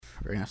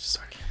We're gonna have to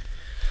start again.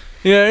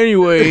 Yeah,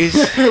 anyways.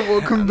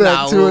 Welcome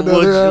back to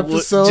another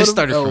episode. Just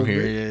started from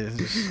here. Yeah,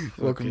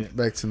 welcome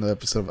back to another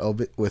episode of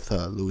Elbit with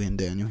Lui and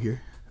Daniel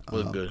here.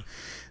 Good.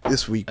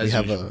 This week we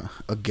have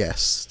a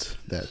guest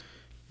that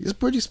is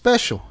pretty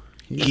special.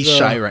 He's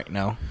shy right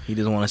now. He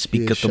doesn't want to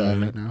speak at the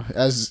moment. Right now.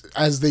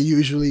 As they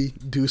usually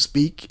do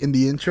speak in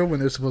the intro when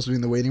they're supposed to be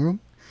in the waiting room.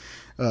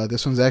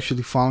 This one's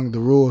actually following the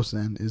rules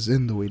and is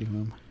in the waiting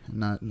room,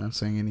 not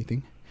saying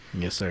anything.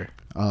 Yes, sir.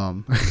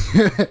 No,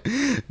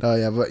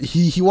 yeah, but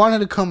he wanted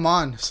to come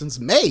on since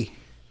May.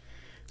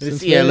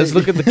 Let's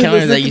look at the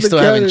calendar that you still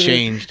haven't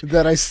changed.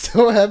 That I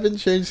still haven't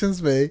changed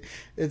since May.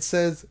 It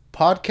says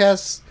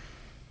podcast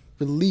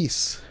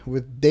release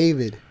with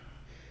David,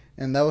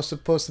 and that was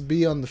supposed to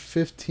be on the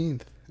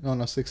 15th. No,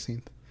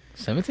 16th.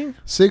 17th?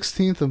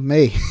 16th of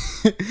May.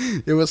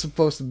 It was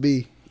supposed to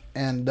be,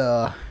 and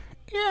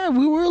yeah,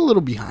 we were a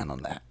little behind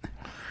on that.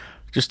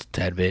 Just a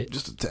tad bit.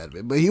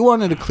 But he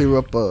wanted to clear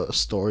up a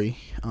story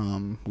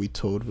we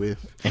told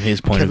with and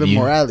his point Kevin of view.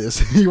 Morales.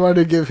 He wanted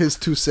to give his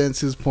 2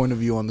 cents, his point of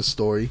view on the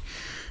story,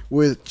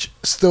 which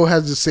still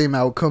has the same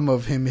outcome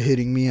of him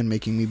hitting me and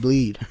making me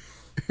bleed.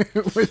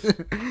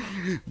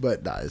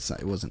 But nah,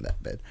 it wasn't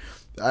that bad.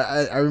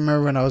 I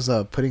remember when I was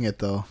putting it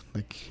though,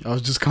 like I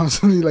was just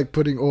constantly like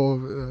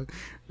putting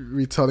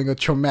retelling a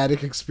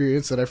traumatic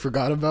experience that I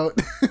forgot about.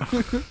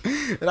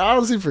 And I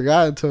honestly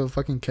forgot until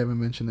fucking Kevin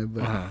mentioned it,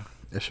 but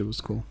that shit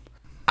was cool.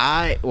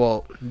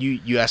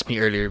 You asked me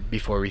earlier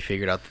before we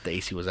figured out that the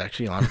AC was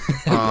actually on.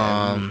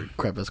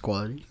 Crap ass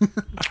quality.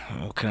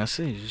 What can I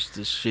say? Just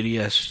this shitty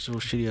ass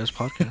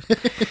podcast.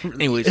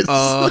 Anyways,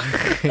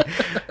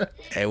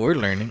 hey, we're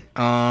learning.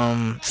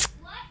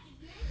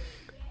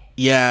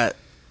 Yeah,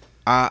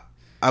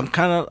 I'm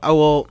kind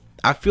of.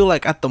 I feel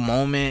like at the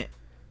moment,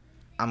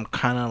 I'm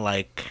kind of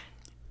like,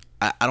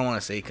 I don't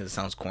want to say it because it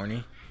sounds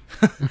corny,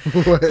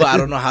 but I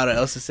don't know how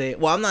else to say it.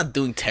 Well, I'm not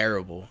doing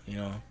terrible, you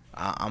know.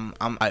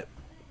 I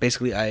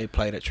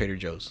applied at Trader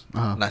Joe's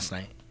last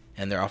night,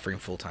 and they're offering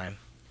full time.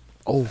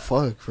 Oh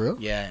fuck, for real?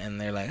 Yeah, and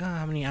they're like,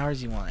 how many hours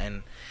do you want?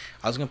 And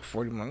I was gonna put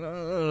 40,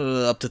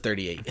 up to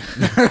 38. Up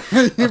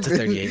to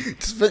 38.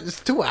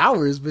 It's 2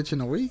 hours, bitch, in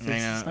a week.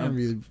 I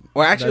know.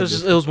 Well, actually,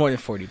 it was more than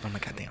 40. But I'm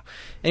like, goddamn.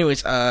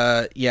 Anyways,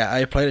 yeah, I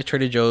applied at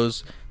Trader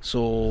Joe's,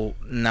 so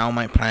now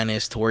my plan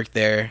is to work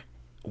there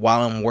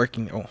while I'm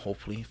working. Oh,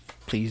 hopefully.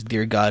 Please,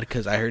 dear God,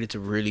 because I heard it's a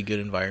really good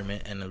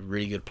environment and a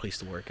really good place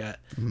to work at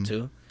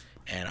too.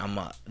 And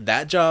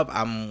that job,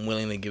 I'm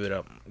willing to give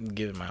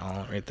it my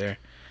all right there.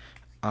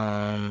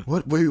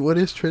 What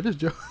is Trader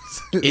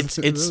Joe's? It's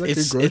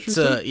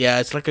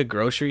like a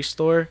grocery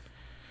store,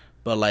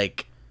 but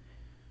like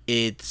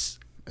is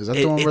that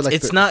the one where like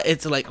it's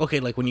like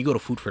okay, like when you go to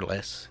Food for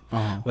Less,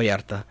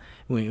 Vallarta,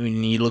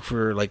 when you look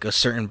for like a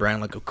certain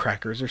brand like a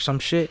crackers or some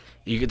shit,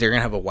 they're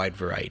gonna have a wide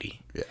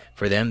variety. Yeah.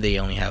 For them, they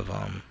only have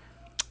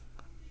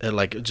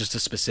like just a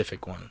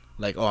specific one.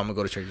 Like, I'm gonna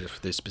go to Trader Joe's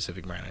for this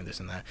specific brand and this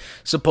and that.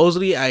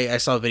 Supposedly, I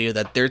saw a video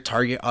that their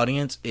target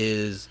audience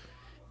is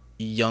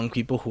young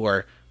people who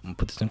are, I'm gonna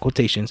put this in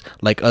quotations,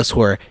 like us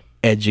who are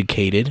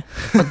educated.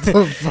 What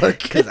the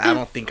fuck? Because I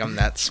don't think I'm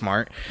that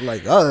smart.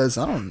 Like us,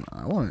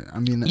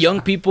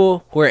 young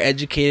people who are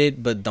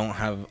educated but don't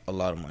have a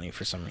lot of money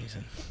for some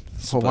reason.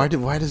 Well,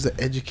 why does the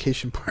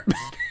education part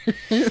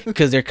matter?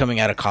 Because they're coming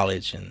out of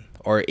college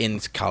or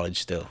in college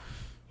still.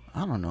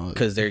 I don't know.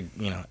 Because they're,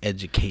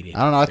 educated.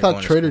 I don't know. I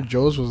thought Trader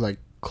Joe's was like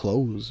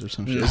clothes or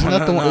some shit. Isn't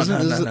that the one?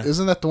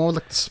 Isn't that the one with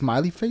like the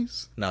smiley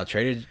face? No,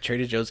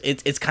 Trader Joe's.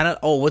 It's kind of.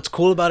 Oh, what's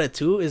cool about it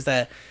too is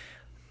that,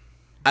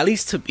 at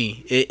least to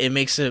me, it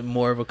makes it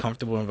more of a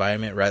comfortable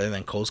environment rather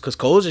than Kohl's. Because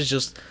Kohl's is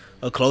just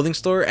a clothing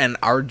store, and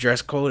our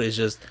dress code is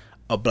just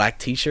a black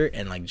T-shirt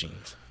and like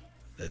jeans.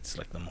 That's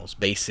like the most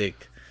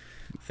basic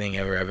thing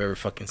I've ever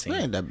fucking seen.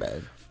 It ain't that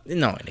bad.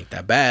 No, it ain't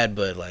that bad,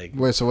 but like.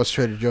 Wait, so what's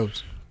Trader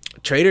Joe's?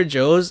 Trader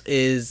Joe's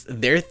is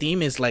their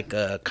theme is like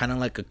a kind of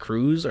like a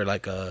cruise or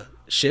like a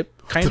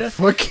ship kind of.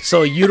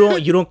 So you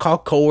don't call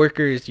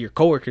coworkers your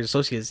coworkers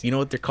associates. You know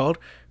what they're called?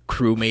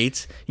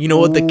 Crewmates. You know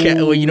what I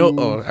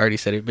already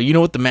said it, but you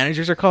know what the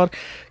managers are called?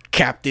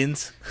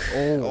 Captains.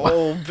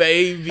 Oh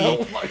baby.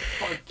 Oh my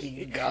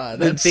fucking God.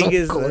 The thing so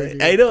is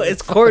corny. I know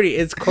it's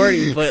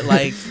corny, but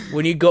like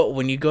when you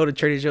go to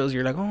Trader Joe's,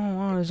 you're like, oh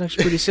wow, it's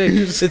actually pretty sick.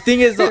 The thing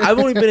is though, I've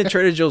only been to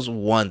Trader Joe's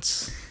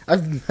once.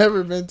 I've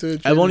never been to a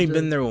Trader I've only Joe's.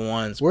 Been there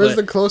once. Where's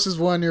the closest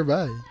one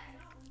nearby?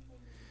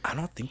 I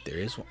don't think there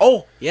is one.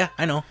 Oh, yeah,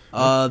 I know.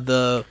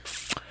 The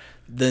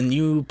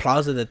new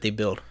plaza that they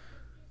built.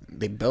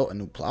 They built a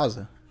new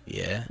plaza?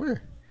 Yeah.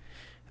 Where?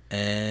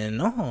 And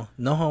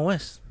Noho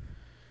West.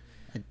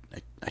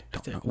 I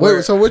don't know.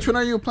 Wait, so which one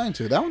are you applying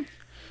to? That one?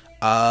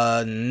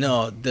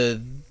 No.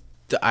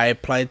 I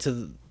applied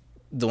to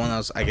the one that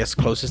was, I guess,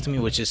 closest to me,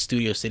 which is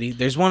Studio City.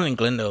 There's one in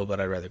Glendale, but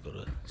I'd rather go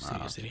to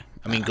Studio City.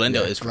 I mean,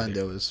 Glendale is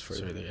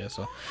further. Yeah,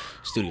 so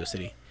Studio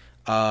City.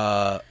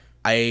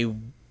 I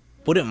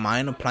wouldn't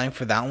mind applying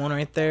for that one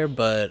right there,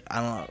 but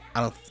I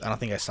don't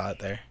think I saw it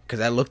there because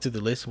I looked through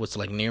the list, what's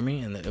like near me,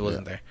 and it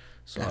wasn't there.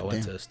 So I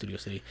went to Studio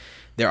City.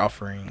 They're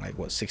offering like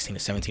what $16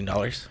 to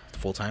 $17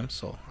 full time.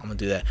 So I'm gonna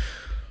do that.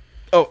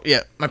 Oh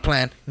yeah, my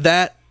plan.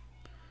 That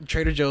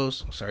Trader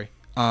Joe's. Sorry.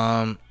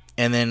 And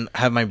then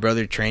have my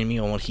brother train me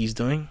on what he's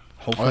doing.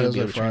 Hopefully, he'll be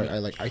able to train me. I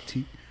like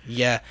IT.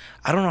 Yeah,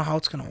 I don't know how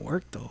it's gonna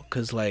work though,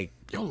 cause like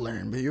you'll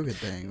learn, but you'll get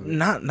the hang of it.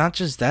 Not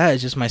just that.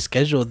 It's just my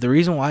schedule. The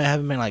reason why I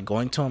haven't been like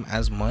going to him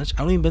as much.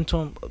 I've only been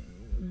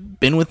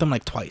with him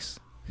like twice.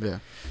 Yeah.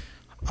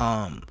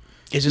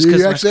 It's just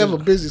because you actually have a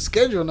busy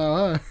schedule now,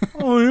 huh?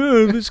 Oh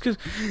yeah, it's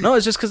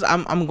just because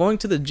I'm going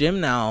to the gym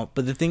now.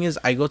 But the thing is,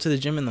 I go to the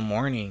gym in the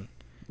morning,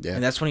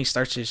 and that's when he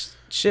starts his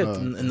shift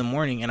in the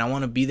morning, and I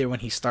want to be there when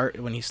he starts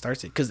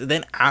it. Because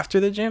then after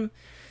the gym,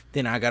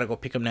 then I gotta go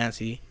pick up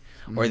Nancy,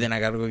 or then I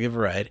gotta go give a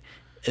ride,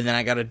 and then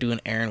I gotta do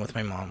an errand with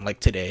my mom like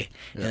today,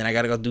 and then I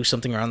gotta go do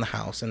something around the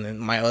house, and then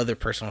my other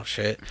personal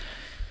shit.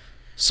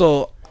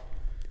 So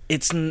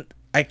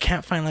I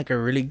can't find like a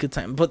really good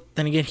time, but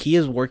then again, he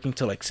is working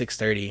till like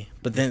 6:30.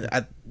 But then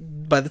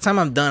by the time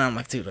I'm done, I'm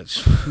like, dude, let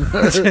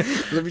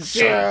me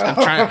chill.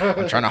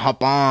 I'm trying to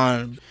hop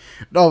on.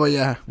 No, but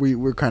yeah,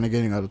 we're kind of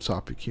getting out of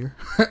topic here.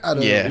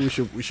 We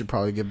should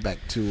probably get back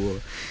to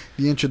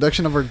the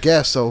introduction of our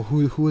guest. So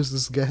who is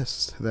this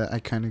guest that I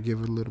kind of give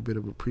a little bit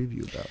of a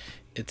preview about?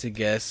 It's a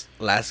guest.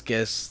 Last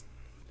guest,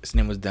 his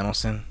name was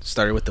Danielson.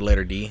 Started with the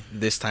letter D.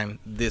 This time,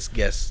 this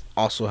guest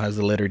also has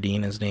the letter D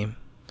in his name.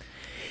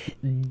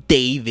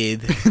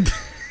 David.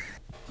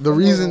 The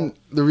reason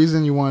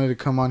you wanted to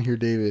come on here,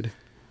 David,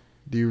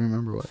 do you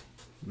remember why?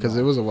 Because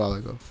it was a while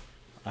ago.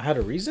 I had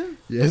a reason?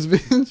 Yes,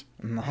 bitch.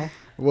 No.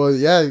 Well,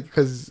 yeah,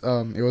 because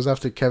it was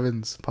after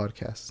Kevin's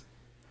podcast.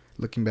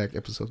 Looking back,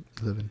 episode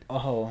 11.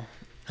 Oh.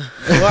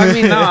 Well, I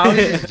mean, no, I was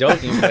just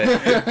joking,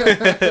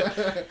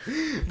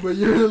 but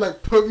you're gonna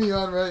like put me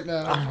on right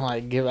now. I'm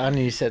like, I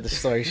need to set the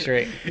story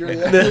straight.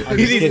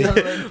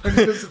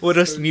 What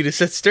else you need to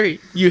set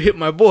straight? You hit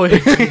my boy.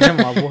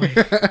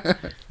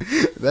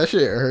 That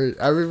shit hurt.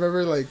 I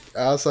remember, like,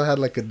 I also had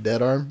like a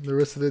dead arm the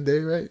rest of the day,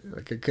 right?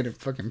 Like I couldn't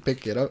fucking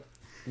pick it up.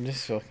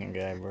 This fucking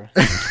guy, bro.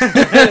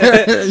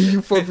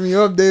 You fucked me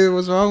up, David.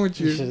 What's wrong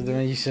with you?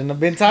 You shouldn't have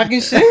been talking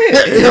shit.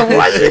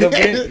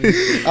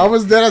 I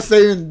was dead. I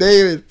saying,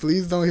 David,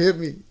 please don't hit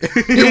me.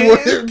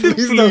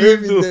 Please don't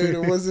hit me, David.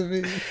 It wasn't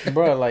me.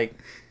 Bro, like,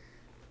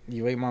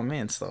 you ate my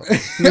mints, though.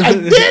 I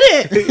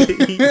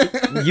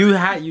didn't.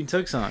 You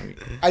took some.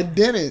 I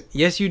didn't.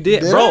 Yes, you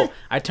did. Bro,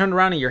 I turned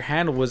around and your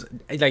hand was,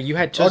 like, you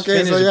had just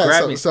finished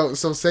grabbing. So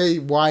say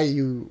why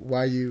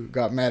you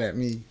got mad at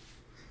me.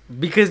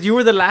 Because you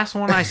were the last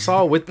one I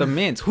saw with the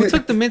mints. Who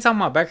took the mints out of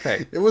my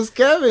backpack? It was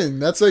Kevin.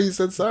 That's why you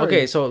said sorry.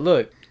 Okay, so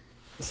look.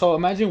 So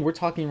imagine we're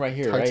talking right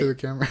here, right? To the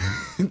camera.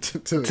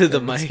 to the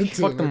mic.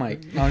 Fuck the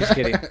mic. No, I'm just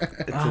kidding.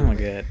 Oh my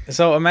god.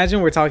 So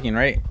imagine we're talking,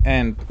 right?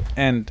 And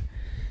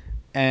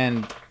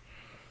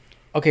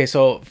okay,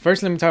 so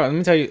first let me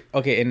tell you.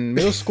 Okay, in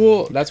middle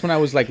school, that's when I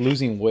was like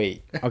losing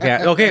weight.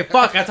 Okay,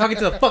 fuck. I'm talking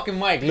to the fucking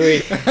mic, Louis.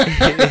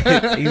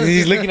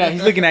 he's looking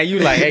at you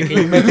like, hey, can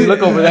you make me look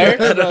over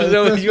there? I don't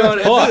know what you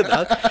want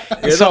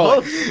to do.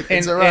 So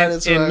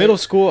in middle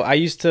school, I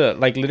used to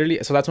like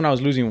literally. So that's when I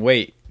was losing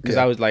weight because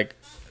I was like.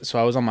 So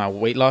I was on my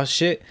weight loss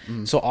shit.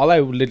 So all I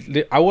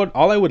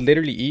would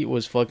literally eat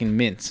was fucking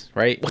mints,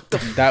 right? What the?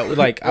 That would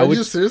like I would.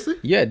 You seriously?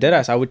 Yeah,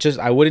 deadass. I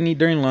wouldn't eat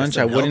during lunch.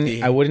 I wouldn't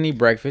eat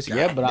breakfast. God,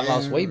 yeah, but I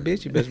lost weight,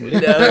 bitch. You best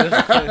believe.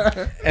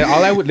 And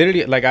all I would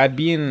literally like, I'd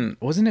be in.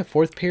 Wasn't it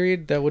fourth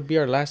period? That would be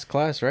our last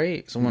class,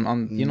 right? Someone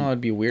on,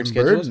 it'd be weird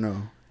schedules.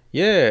 No.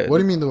 Yeah. What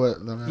do you mean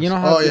you know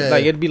how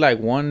it'd be like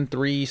 1,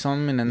 3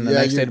 something, and then the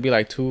next day it'd be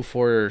like 2,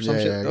 4 or some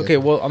shit. Yeah, okay,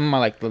 well on my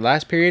like the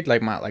last period,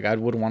 like I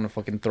would want to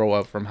fucking throw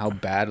up from how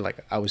bad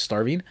like I was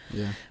starving.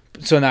 Yeah.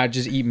 So now I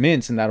just eat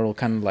mints, and that'll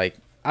kind of like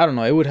I don't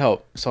know, it would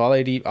help. So all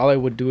I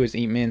would do is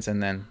eat mints,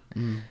 and then.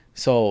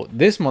 So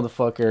this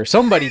motherfucker,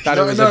 somebody thought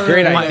it was a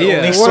great idea.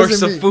 Only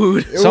source of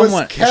food.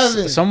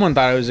 Someone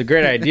thought it was a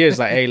great idea. It's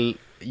like, hey,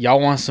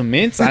 y'all want some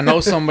mints? I know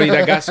somebody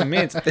that got some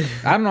mints.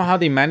 I don't know how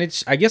they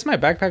managed. I guess my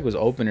backpack was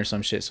open or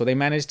some shit. So they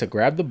managed to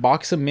grab the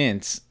box of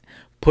mints,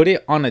 put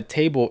it on a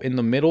table in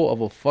the middle of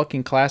a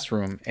fucking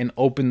classroom, and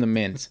open the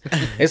mints.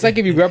 It's like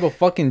if you grab a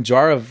fucking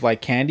jar of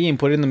like candy and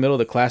put it in the middle of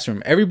the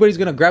classroom. Everybody's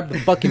gonna grab the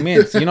fucking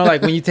mints. You know,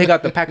 like when you take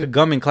out the pack of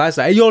gum in class,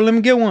 like, hey, yo, let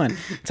me get one.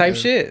 Type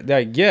shit.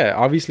 Like, yeah,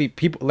 obviously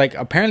people, like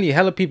apparently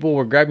hella people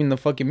were grabbing the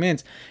fucking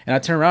mints. And I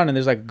turn around and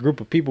there's like a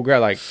group of people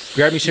grabbing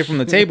shit from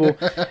the table.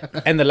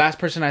 And the last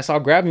person I saw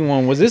grabbing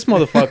one was this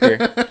motherfucker.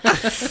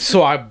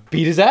 So I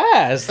beat his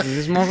ass.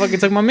 This motherfucker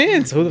took my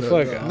mints. Who the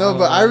fuck? No,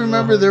 but I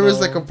remember there was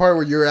like a part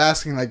where you were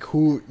asking like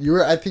who you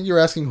were. I think you were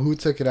asking who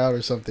took it out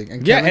or something.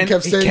 And Kevin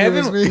kept saying it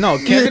was me. No,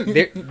 Kevin,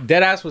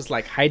 deadass was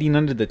like hiding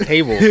under the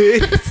table,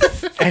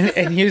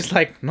 and he was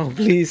like, "No,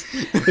 please."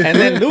 And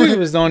then Louis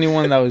was the only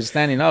one that was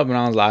standing up, and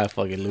I was like,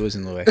 "Fuck it, Louis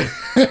in the way."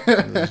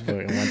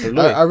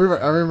 I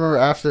remember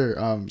after.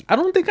 I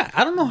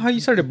don't know how you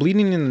started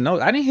bleeding in the nose.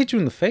 I didn't hit you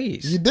in the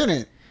face. You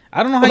didn't.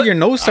 I don't know how your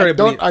nose started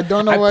bleeding. I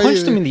don't know why. I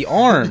punched him in the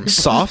arm.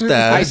 Soft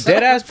ass. I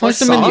dead ass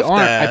punched him in the arm.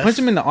 I punched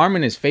him in the arm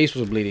and his face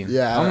was bleeding.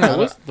 Yeah,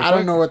 I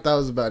don't know what that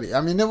was about.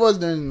 I mean, it was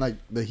during like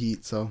the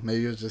heat, so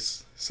maybe it was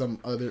just some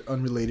other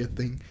unrelated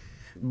thing.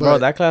 But bro,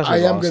 that class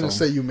was awesome. Gonna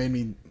say you made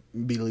me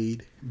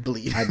bleed.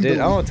 I did.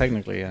 Oh,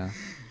 technically, yeah.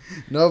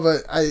 No,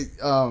 but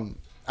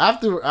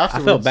afterwards, I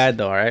felt bad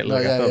though. All right, look,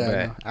 I felt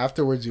bad. No.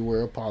 Afterwards, you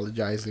were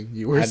apologizing.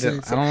 You were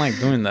saying I don't like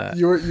doing that.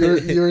 You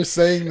were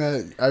saying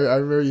that. I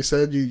remember you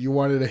said you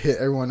wanted to hit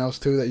everyone else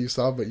too that you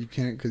saw, but you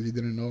can't because you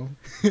didn't know.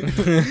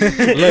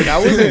 Look, I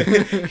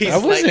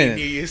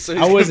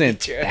wasn't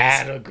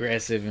that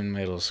aggressive in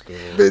middle school.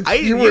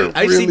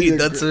 I seen you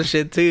done some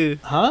shit too.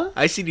 Huh?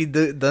 I seen you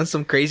done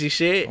some crazy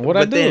shit. What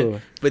I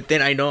do? But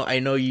then I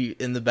know you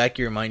in the back of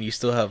your mind you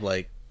still have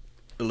like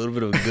a little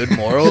bit of a good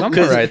moral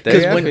right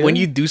there. Because when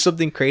you do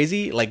something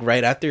crazy, like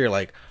right after you're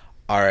like,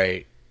 all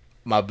right,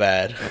 my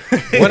bad.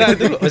 What I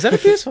do? Was that a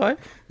PS5?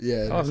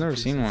 Yeah. Oh, I've never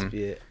seen one.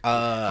 Yeah.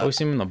 I always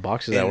see him in the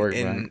boxes at work,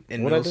 man.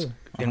 What I do?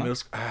 In middle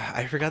school,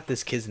 I forgot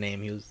this kid's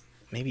name. He was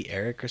maybe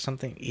Eric or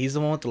something. He's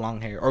the one with the long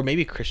hair, or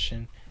maybe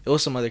Christian. It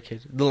was some other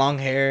kid. The long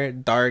hair,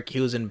 dark. He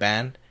was in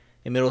band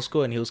in middle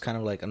school, and he was kind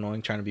of like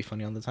annoying, trying to be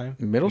funny all the time.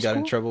 Middle school? He got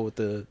in trouble with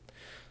the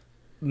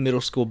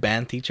middle school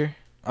band teacher.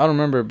 I don't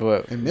remember,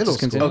 but in middle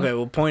school. Okay,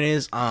 well, point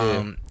is,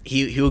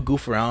 he would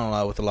goof around a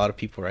lot with a lot of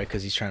people, right?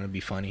 Because he's trying to be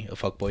funny, a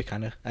fuckboy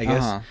kind of, I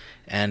guess.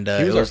 And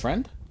he was our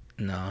friend.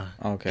 No.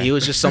 Okay. He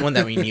was just someone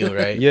that we knew,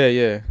 right?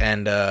 Yeah.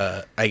 And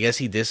I guess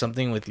he did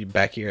something with the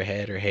back of your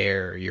head or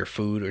hair or your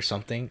food or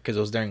something because it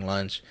was during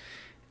lunch.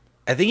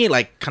 I think he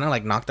like kind of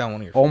like knocked down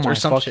one of your foods or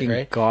some shit,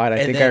 right? God,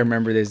 I think I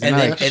remember this. And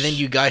then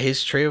you got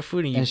his tray of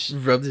food and you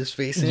rubbed his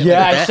face in it.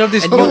 Yeah, I shoved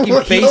his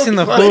fucking face in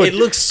the food. It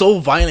looks so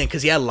violent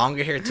because he had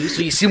longer hair too,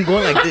 so you see him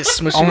going like this,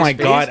 smushing oh my his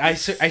face. God,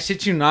 I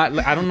shit you not.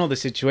 I don't know the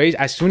situation.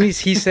 As soon as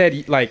he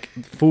said like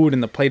food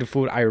and the plate of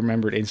food, I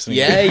remembered instantly.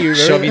 Yeah, you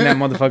shoving that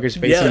motherfucker's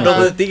face. Yeah, in no,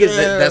 but the thing is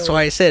that's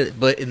why I said it.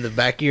 But in the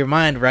back of your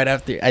mind, right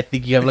after, I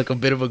think you have like a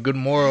bit of a good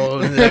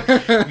moral, and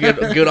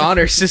good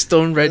honor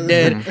system right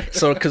there.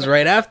 So because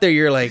right after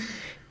you're like,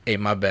 hey,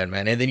 my bad,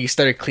 man. And then you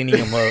started cleaning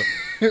him up.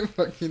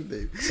 Fucking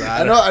Dave. So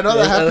I know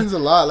that happens a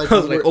lot. Like, I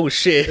was like, oh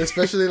shit.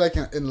 Especially like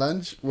in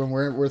lunch when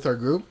we're with our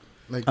group,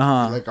 like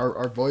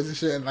our boys and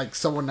shit, and like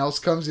someone else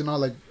comes, you know,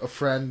 like a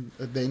friend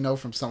that they know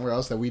from somewhere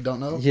else that we don't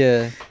know.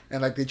 Yeah.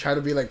 And like they try to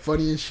be like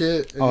funny and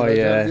shit. And, oh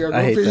yeah.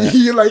 I hate that.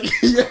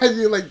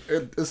 You like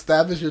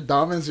establish your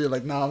dominance. You're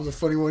like, nah, I'm the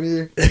funny one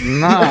here.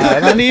 Nah,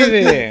 not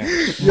even.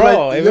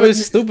 Bro, like, if it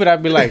was stupid,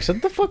 I'd be like, shut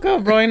the fuck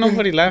up, bro. Ain't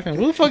nobody laughing.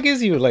 Who the fuck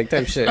is you? Like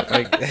type shit.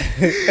 Like,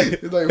 who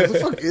the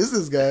fuck is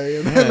this guy?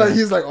 And then like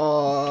he's like,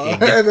 oh,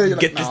 and then you're like,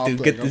 get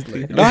this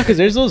dude. Nah, because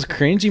there's those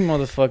cringy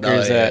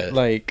motherfuckers that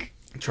like.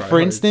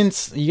 For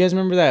instance, you guys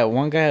remember that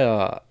one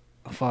guy?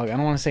 Fuck, I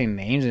don't want to say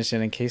names and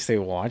shit in case they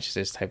watch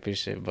this type of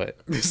shit. But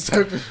this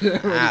type of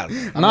shit. I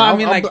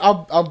mean,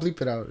 I'll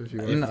bleep it out if you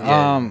want. You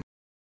know,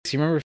 you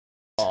remember?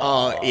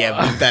 Oh yeah,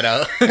 bleep that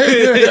out.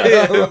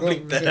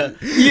 Bleep that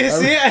out. You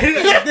see,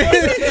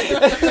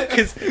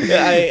 because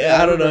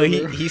I don't know.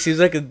 He seems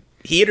like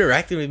he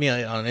interacted with me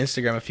on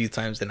Instagram a few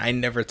times, and I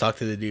never talked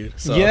to the dude.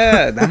 So.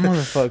 Yeah, that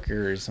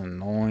motherfucker is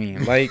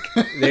annoying. Like,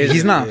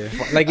 he's not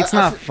like it's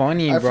not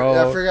funny,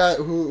 bro. I forgot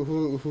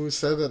who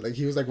said that. Like,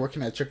 he was like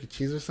working at Chuck E.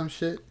 Cheese or some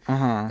shit.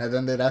 And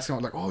then they'd ask him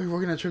like, "Oh, you're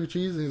working at Chuck E.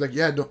 Cheese?" And he's like,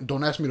 "Yeah,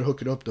 don't ask me to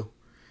hook it up though."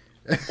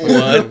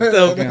 What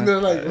the?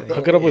 Like,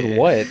 hook it up with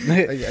what?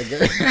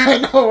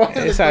 I know.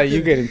 It's how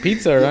you getting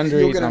pizza or under.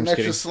 You'll get an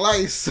extra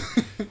slice.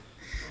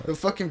 The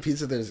fucking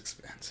pizza there is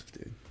expensive,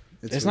 dude.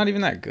 It's not even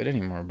that good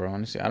anymore, bro.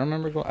 Honestly, I don't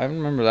remember. I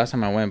remember last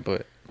time I went,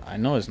 but I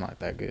know it's not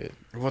that good.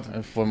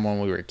 From when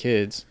we were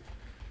kids.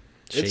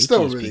 It's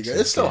still really good.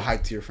 It's still high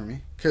tier for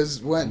me. Because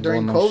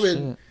during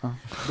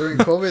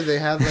COVID, they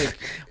had like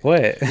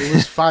what? It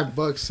was $5,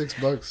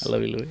 $6. I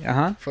love you, Louis.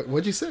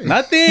 What'd you say?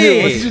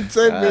 Nothing. What'd you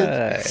say,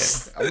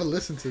 bitch? I'm gonna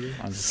listen to this.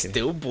 I'm just kidding.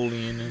 Still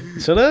bullying him.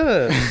 Shut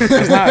up.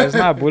 It's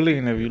not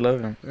bullying if you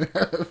love him.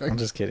 I'm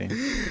just kidding.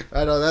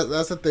 I know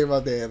that's the thing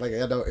about that. Like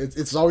I know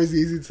it's always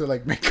easy to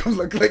like make him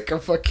look like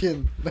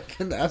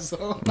an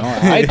asshole. No,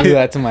 I do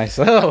that to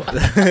myself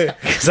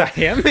because I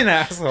am an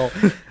asshole.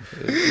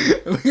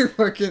 Do you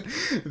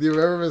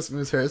remember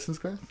Miss Harrison's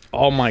class?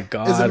 Oh my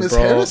god, is it Miss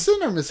Harrison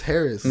or Miss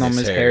Harris? No,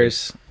 Miss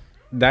Harris.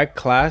 That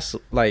class,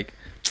 like,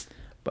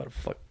 but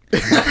fuck.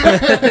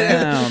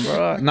 Damn,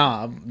 bro.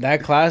 Nah,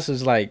 that class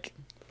was like,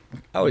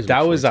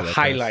 that was a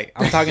highlight.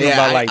 I'm talking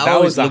about like that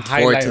was a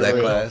highlight. To that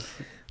class.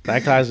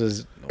 That class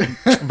was,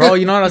 bro.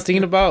 You know what I was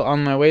thinking about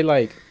on my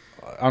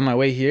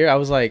way here? I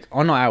was like,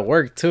 oh no, at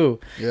work too.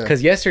 Yeah.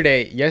 Because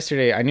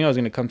yesterday, I knew I was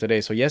gonna come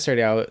today. So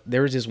yesterday,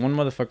 there was this one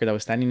motherfucker that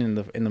was standing in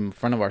the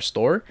front of our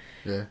store.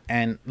 Yeah.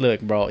 And look,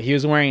 bro, he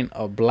was wearing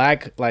a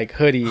black like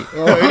hoodie and a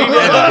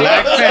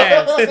black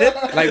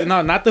pants. Like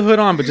no, not the hood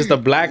on, but just a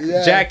black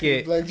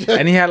jacket.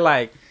 And he had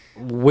like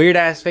weird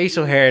ass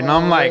facial hair. And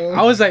I'm like,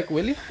 I was like,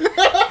 William.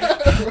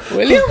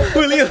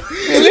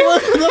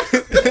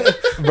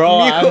 Bro,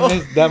 I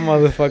missed that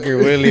motherfucker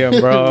William,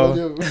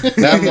 bro.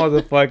 That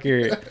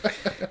motherfucker.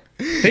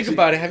 Think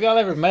about it. Have y'all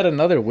ever met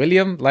another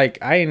William? Like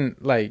I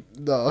ain't like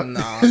no.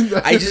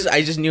 I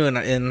just knew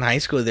in high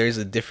school there's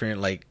a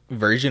different like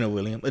version of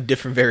William, a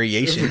different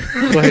variation.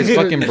 But his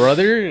fucking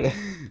brother.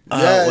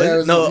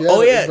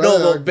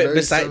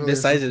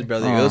 Besides his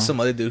brother, there was some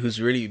other dude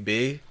who's really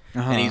big,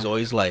 and he's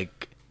always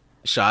like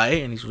shy,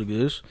 and he's like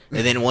this.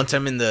 And then one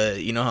time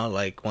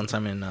one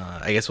time in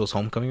I guess it was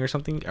homecoming or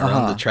something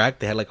around the track,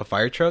 they had like a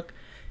fire truck.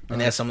 And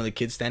they had some of the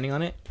kids standing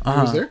on it. He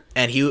was there?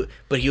 And he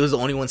was the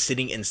only one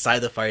sitting inside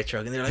the fire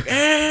truck. And they're like,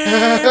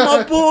 hey,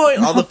 my boy.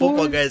 All the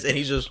football guys. And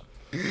he's just...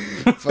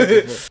 Why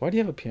do you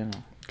have a piano?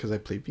 Because I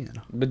play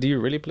piano. But do you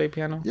really play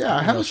piano? Yeah,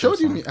 I haven't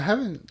showed you.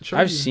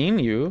 I've seen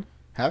you.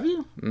 Have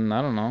you?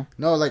 I don't know.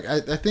 No, like,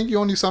 I think you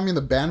only saw me in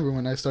the band room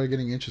when I started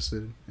getting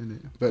interested in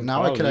it. But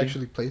now I can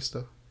actually play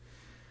stuff.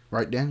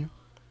 Right, Daniel?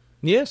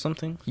 Yeah,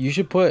 something. You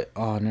should put...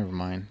 Oh, never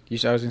mind. I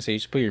was going to say, you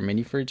should put your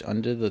mini fridge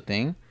under the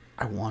thing.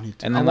 I wanted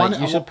to. And then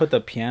you should put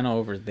the piano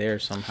over there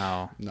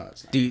somehow. No,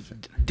 it's not.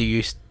 Do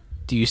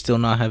you still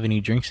not have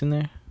any drinks in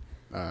there?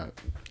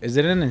 Is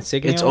it an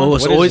insignia? It's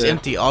always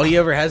empty. All he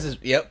ever has is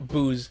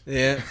booze.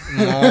 Yeah.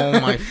 Oh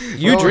my.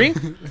 You drink?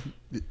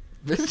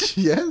 Bitch,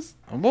 yes.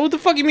 What the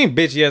fuck you mean,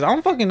 bitch? Yes, I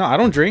don't fucking know. I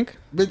don't drink.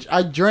 Bitch,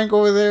 I drank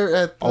over there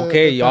at.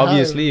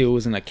 Obviously it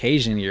was an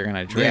occasion you're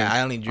gonna drink. Yeah, I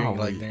only drink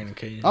during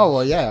occasion. Oh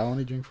well, yeah, I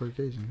only drink for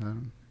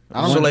occasion.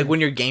 I don't. So like when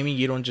you're gaming,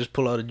 you don't just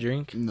pull out a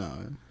drink. No.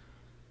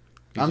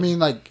 I mean,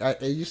 like, I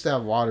used to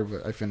have water,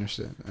 but I finished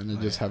it, and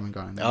I just haven't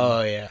gotten it.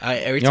 Oh,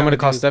 yeah. You want me to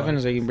call Stefan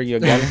so he can bring you a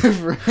gallon?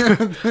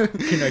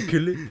 Can I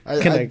kill it?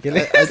 Can I kill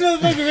it? This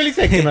motherfucker really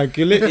said, can I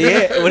kill it?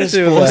 Yeah, what is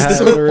it?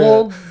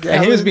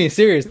 And he was being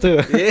serious,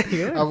 too.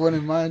 Yeah. I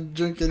wouldn't mind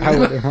drinking. I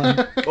wouldn't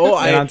mind.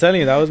 And I'm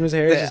telling you, that was Miss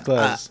Harris's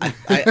class.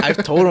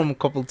 I've told him a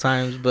couple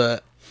times,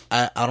 but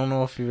I don't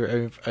know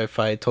if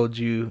I told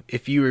you,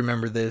 if you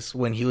remember this,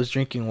 when he was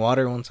drinking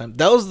water one time.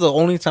 That was the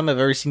only time I've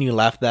ever seen you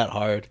laugh that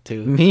hard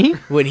too. Me?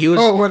 When he was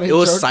it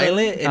was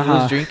silent and he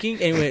was drinking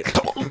and he went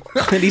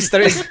and he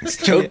started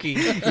choking.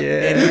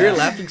 Yeah. And we were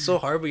laughing so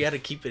hard, but you had to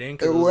keep it in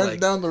because it went like,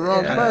 down the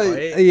wrong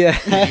pipe. Yeah.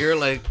 And you're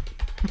like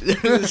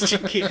I've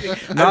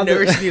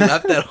never seen you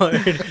laugh that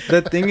hard.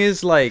 The thing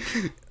is like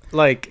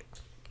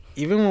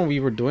even when we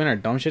were doing our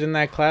dumb shit in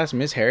that class,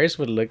 Miss Harris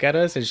would look at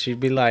us and she'd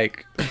be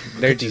like,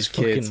 "They're these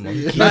kids."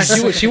 Nah,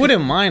 she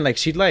wouldn't mind. Like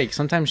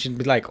sometimes she'd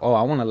be like, "Oh,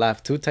 I want to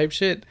laugh too," type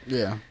shit.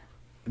 Yeah.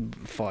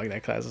 Fuck,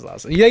 that class is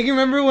awesome. Yeah, you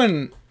remember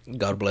when?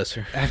 God bless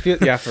her.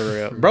 Yeah, for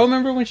real, bro.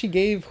 Remember when she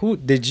gave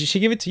she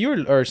give it to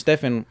you or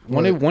Stefan?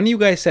 One of you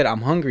guys said,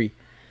 "I'm hungry."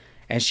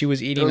 And she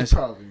was eating.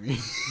 Probably me.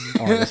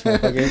 Oh, this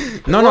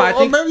motherfucker. No, I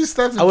think maybe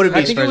Stefan.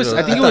 I think it was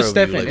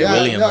Stefan.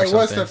 It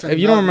was Stefan. If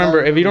you don't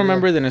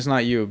remember, then it's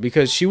not you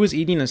because she was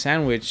eating a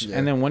sandwich,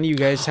 and then one of you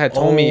guys had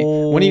told me,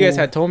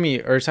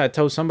 or had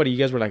told somebody, you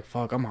guys were like,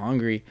 "Fuck, I'm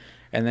hungry,"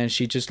 and then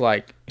she just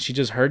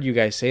heard you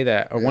guys say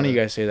that, or one of you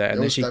guys say that,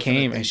 and then she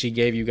came and she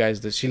gave you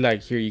guys this. She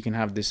like, "Here, you can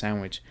have this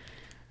sandwich."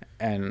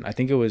 And I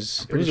think it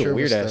was a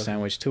weird ass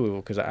sandwich too,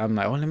 because I'm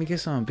like, oh, let me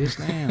get some, bitch.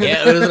 Damn.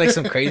 Yeah, it was like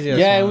some crazy.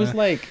 Yeah, it was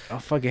like, oh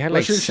fuck, it had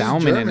like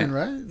salmon German, in it.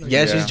 Right? Like,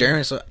 yeah, she's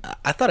German, so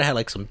I thought it had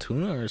like some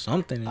tuna or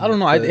something. I don't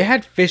know. It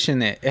had fish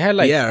in it. It had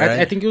like,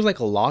 I think it was like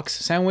a lox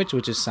sandwich,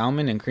 which is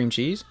salmon and cream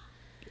cheese.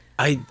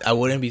 I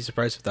wouldn't be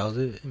surprised if that was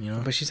it, you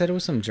know. But she said it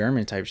was some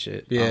German type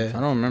shit. Yeah, I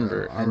don't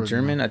remember. And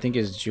German, I think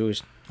is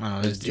Jewish. I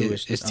don't know. It's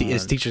Jewish.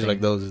 It's teachers like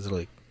those is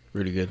like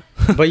really good.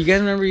 But you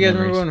guys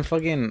remember when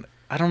fucking.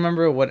 I don't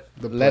remember what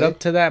led up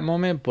to that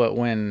moment, but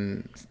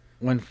when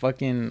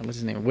fucking what's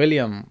his name,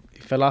 William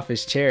fell off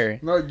his chair.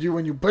 No,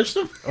 when you pushed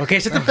him. Okay,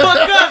 shut the fuck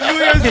up.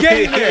 You was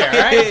getting there,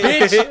 alright,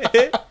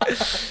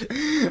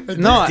 bitch.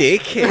 No,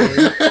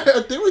 dickhead.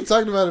 I think we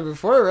talked about it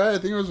before, right? I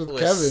think it was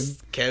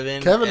with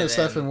Kevin and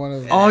Stefan. One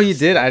of them. Oh, you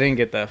did. I didn't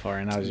get that far,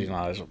 and I was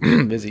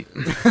busy.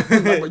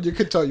 But you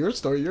could tell your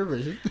story, your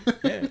version.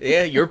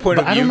 Yeah, your point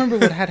of view. I don't remember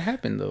what had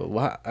happened though.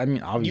 What I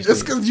mean, obviously,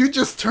 just because you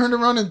just turned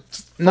around and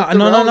no,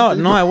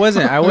 I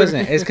wasn't.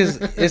 It's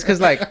because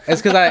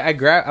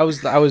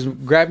I was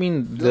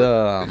grabbing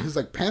the. It was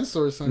like pants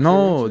or something.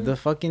 No, the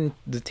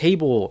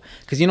table.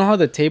 Because you know how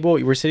the table,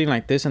 we're sitting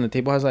like this, and the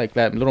table has like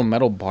that little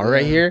metal bar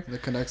right here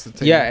that connects the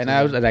table. Yeah, and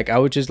I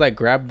would just like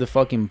grab the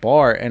fucking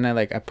bar, and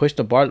I pushed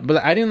the bar,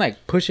 but I didn't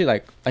like push it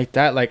like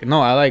that. Like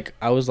no,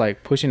 I was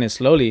like pushing it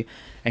slowly,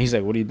 and he's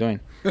like, "What are you doing?"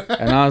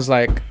 And I was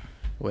like,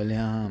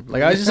 William,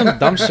 like I was just some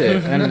dumb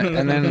shit,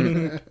 and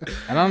then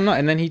I don't know,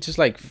 and then he just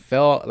like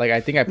fell, like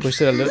I think I pushed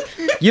it a little.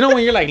 You know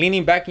when you're like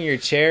leaning back in your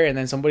chair, and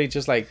then somebody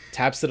just like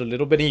taps it a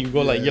little bit, and you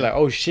go like you're like,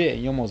 oh shit,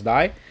 and you almost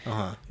die.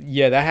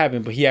 Yeah, that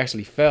happened, but he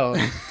actually fell.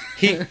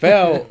 He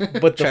fell,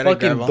 but the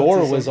fucking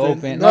door was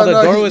open. No,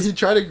 the door was. He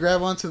tried to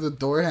grab onto the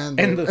door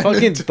handle, and the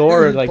fucking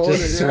door like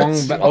just swung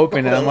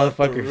open, and that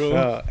motherfucker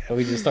fell. And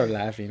we just started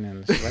laughing,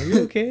 and she's like,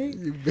 "You okay?"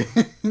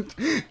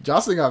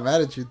 Jocelyn got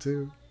mad at you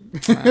too.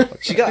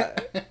 She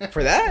got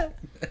for that.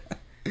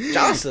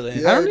 Jocelyn,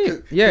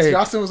 yeah.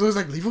 Jocelyn was always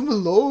like, "Leave him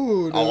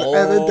alone," and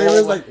then David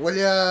was like,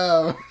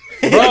 "William."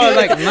 Bro,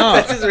 like no,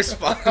 that's his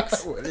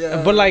response.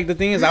 But like the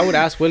thing is, I would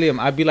ask William.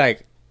 I'd be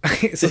like,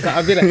 So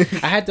I'd be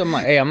like, I'm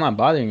like, hey, I'm not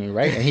bothering you,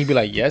 right? And he'd be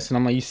like, yes. And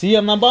I'm like, you see,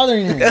 I'm not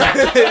bothering you.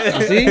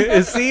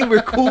 You see,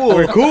 we're cool.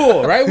 We're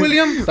cool, right,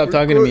 William? Stop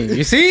talking to me.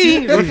 You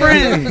see, we're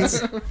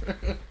friends.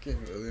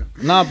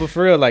 Nah, but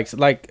for real, like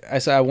I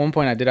said, at one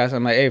point I did ask him,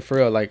 I'm like, hey, for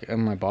real, like,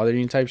 am I bothering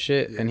you type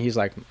shit? And he's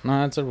like,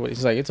 no,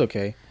 he's like, it's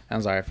okay. And I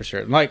was like, all right, for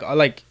sure.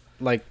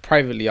 Like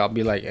privately, I'll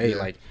be like, hey,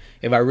 like,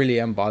 if I really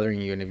am bothering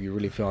you and if you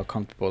really feel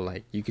uncomfortable,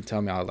 like, you can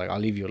tell me. I'll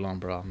leave you alone,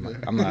 bro.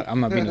 I'm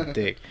not being a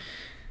dick.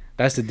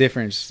 That's the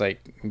difference, like,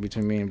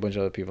 between me and a bunch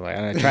of other people.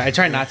 Like, I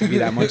try not to be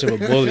that much of a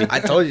bully. I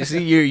told you,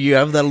 see, you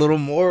have that little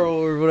moral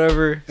or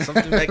whatever,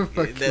 something like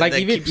like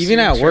even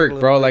at work,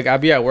 bro. Like,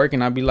 I'd be at work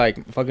and I'd be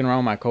like fucking around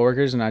with my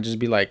coworkers and I'd just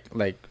be like,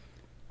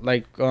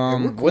 cool,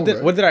 what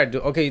did I do?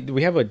 Okay,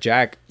 we have a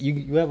jack.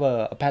 You have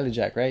a pallet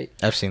jack, right?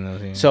 I've seen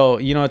those. Yeah. So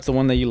it's the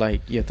one that you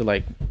have to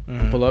like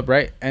pull up,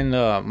 right? And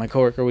my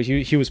coworker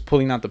he was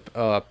pulling out the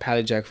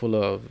pallet jack full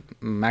of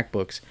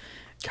MacBooks,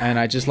 and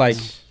I just like.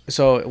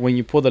 So when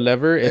you pull the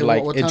lever, it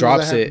it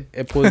drops it.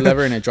 It pulls the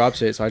lever and it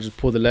drops it. So I just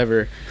pull the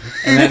lever,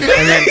 and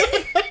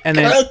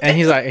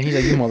he's like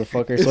you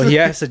motherfucker. So he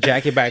has to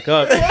jack it back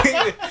up,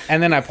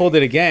 and then I pulled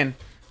it again,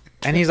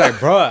 and he's like,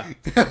 bruh.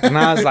 And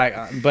I was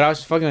like, but I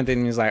was fucking with it,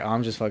 and he's like, oh,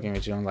 I'm just fucking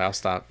with you. I'm like, I'll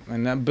stop.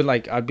 And then, but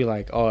like I'd be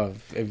like, oh,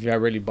 if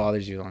that really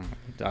bothers you,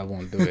 I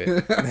won't do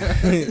it.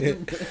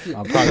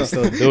 I'll probably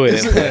still do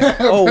it.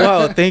 Oh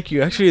wow, thank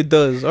you. Actually, it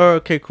does. Oh,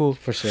 okay, cool,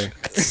 for sure.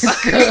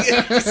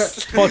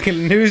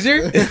 Fucking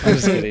loser. I'm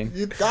just kidding.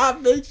 You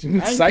thought, bitch?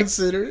 I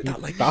consider it.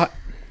 Not like that.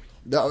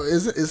 No,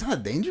 is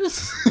that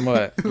dangerous?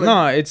 What?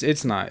 No,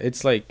 it's not.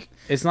 It's like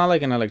it's not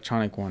like an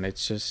electronic one.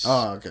 It's just.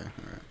 Oh, okay. All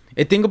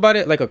right. Think about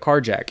it like a car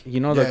jack. You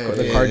know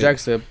the car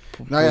jacks. No,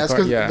 it's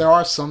because there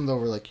are some though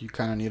where like you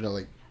kind of need to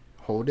like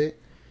hold it.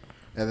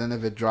 And then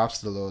if it drops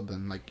the load,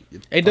 then like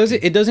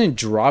it doesn't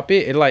drop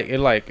it. It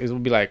will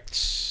be like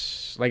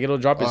it'll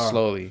drop it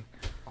slowly.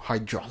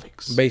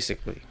 Hydraulics,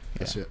 basically.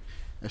 That's it.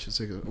 I should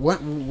say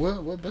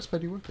what Best Buy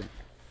do you work at?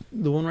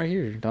 The one right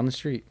here down the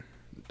street.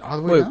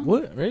 All the way down?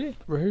 What? Really?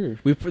 Right here.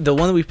 The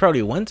one that we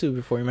probably went to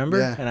before. Remember?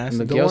 Yeah. And I asked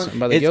it's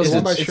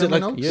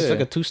like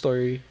a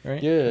 2-story,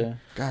 right? Yeah.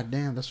 God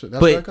damn, that's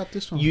where I got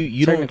this one.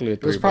 You technically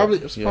it was probably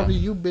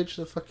you, bitch.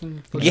 The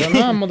fucking. Yeah,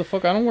 nah,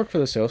 motherfucker. I don't work for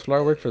the sales floor.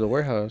 I work for the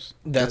warehouse.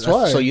 That's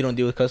why. So you don't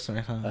deal with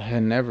customers, huh? I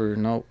had never.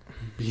 Nope.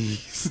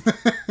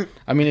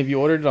 I mean, if you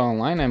ordered it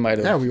online, I might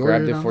have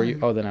grabbed it for you.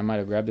 Oh, then I might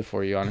have grabbed it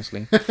for you.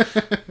 Honestly.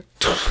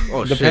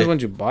 Depends when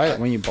you buy it.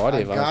 When you bought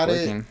it,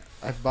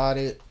 I bought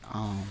it.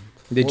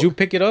 Did you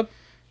pick it up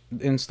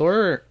in store?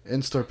 Or?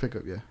 In store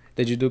pickup, yeah.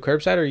 Did you do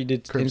curbside or you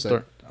did curbside. In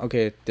store?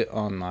 Okay.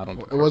 No, I don't.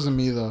 It wasn't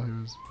me though.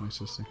 It was my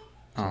sister.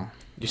 Oh,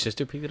 your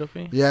sister picked it up for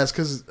you? Yeah, it's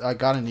because I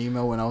got an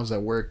email when I was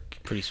at work.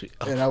 Pretty sweet.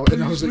 Oh. And I was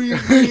like,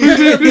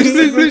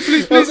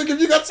 please. I was like,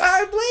 if you got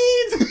time,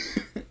 please.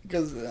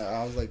 Because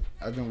I was like,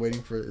 I've been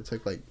waiting for it. It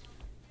took like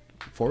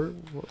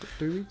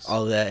 3 weeks.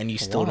 All that, and you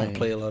still don't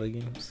play a lot of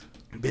games.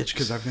 Bitch,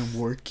 because I've been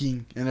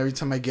working, and every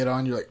time I get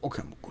on, you're like,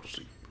 okay, I'm gonna go to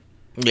sleep.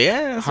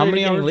 Yeah. How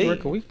many hours do you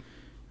work a week?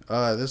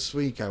 This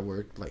week I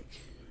worked like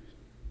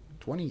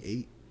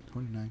 28,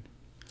 29.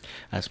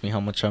 Ask me how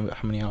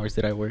many hours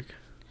did I work?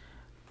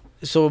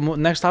 So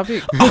next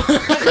topic.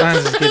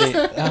 I'm just kidding.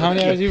 How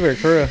many hours do you work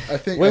for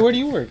real? Where do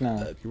you work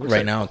now?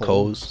 Right now,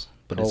 Coles,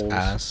 but it's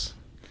ass.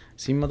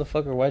 See,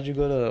 motherfucker, why'd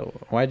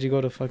you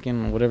go to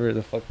fucking whatever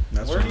the fuck?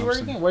 Where are you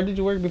working? Where did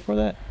you work before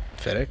that?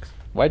 FedEx.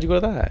 Why'd you go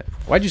to that?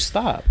 Why'd you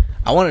stop?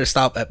 I wanted to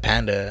stop at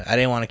Panda. I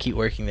didn't want to keep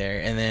working there.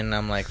 And then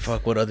I'm like,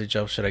 fuck, what other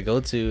job should I go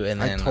to? And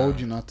then I told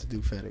you not to do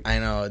FedEx. I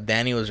know.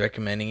 Danny was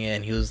recommending it,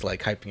 and he was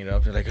like hyping it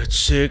up. He's like, it's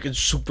sick. It's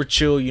super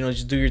chill. You know,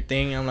 just do your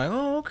thing. I'm like,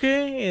 oh,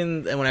 okay.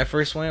 And when I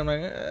first went, I'm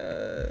like,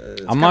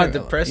 it's kind of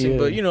depressing. Yeah.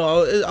 But, you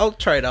know, I'll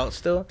try it out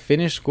still.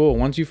 Finish school.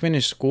 Once you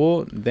finish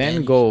school,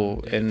 then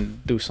go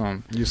and do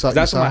some. You saw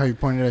how he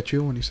pointed at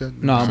you when he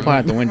said? No, I'm pointing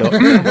at the window.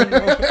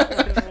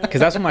 Because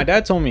that's what my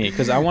dad told me.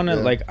 Because I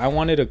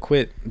wanted to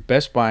quit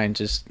Best Buy and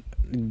just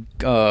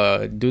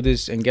do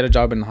this and get a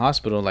job in the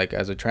hospital, like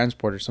as a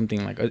transporter,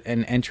 something like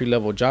an entry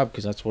level job,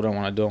 because that's what I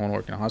want to do. I want to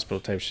work in a hospital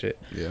type shit.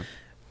 Yeah.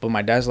 But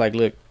my dad's like,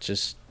 look,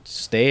 just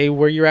stay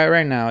where you're at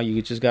right now. You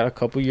just got a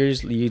couple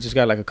years. You just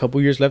got like a couple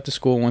years left of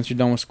school. Once you're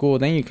done with school,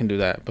 then you can do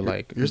that. But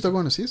you're still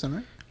going to season,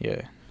 right?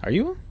 Yeah. Are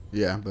you?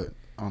 Yeah, but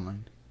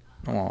online.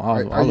 Oh,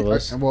 all of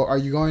us. Are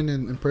you going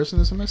in person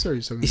this semester? Or are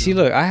you still? You see,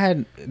 look, I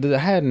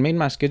had made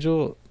my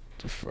schedule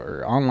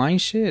for online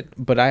shit,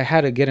 but I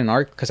had to get an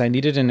art because I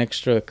needed an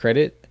extra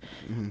credit,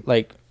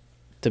 like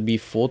to be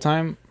full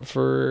time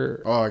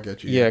for. Oh, I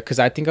get you. Yeah, because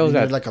I think I was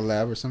at like a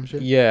lab or some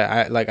shit.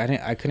 Yeah,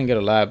 I couldn't get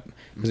a lab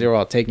because they were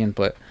all taken,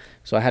 but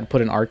so I had to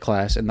put an art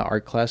class, and the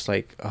art class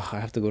I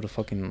have to go to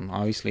fucking,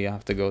 obviously I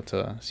have to go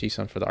to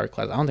CSUN for the art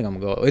class. I don't think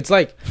I'm gonna go. It's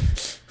like,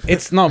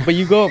 but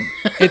you go,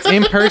 it's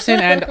in person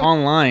and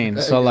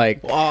online, so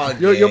like,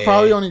 you'll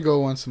probably only go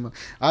once a month.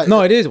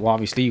 No, it is. Well,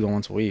 obviously you go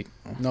once a week.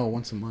 No,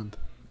 once a month.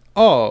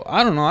 Oh,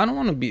 I don't know. I don't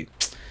want to be.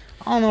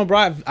 I don't know,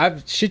 bro.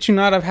 I've shit you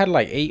not. I've had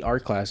like 8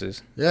 art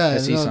classes. Yeah,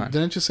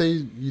 didn't you say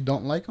you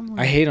don't like them?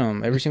 I hate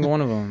them. Every single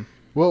one of them.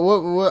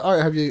 What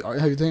art have you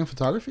taken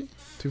photography?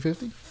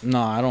 250?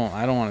 No, I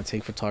don't want to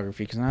take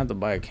photography because I have to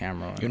buy a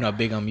camera. You're not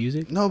big on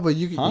music? No, but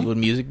you can. Would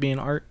music be an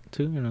art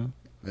too? You know.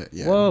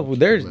 Yeah. Well,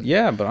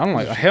 but I'm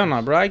like hell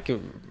no, bro.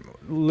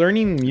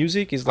 Learning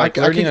music is like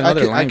learning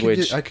another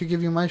language. I could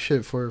give you my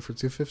shit for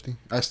 250.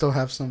 I still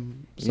have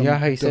some. Yeah,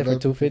 how you said for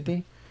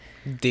 250?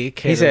 Dickhead.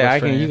 He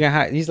said you can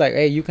have. He's like,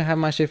 hey, you can have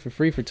my shit for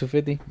free for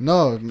 250.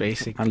 No,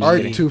 basically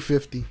art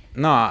 250.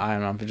 No,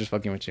 I'm just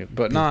fucking with you.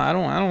 But no, I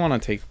don't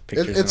want to take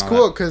pictures. It's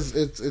cool because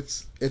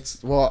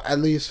it's well, at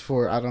least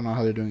for I don't know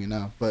how they're doing it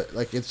now, but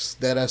like it's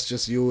that's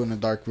just you in a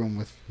dark room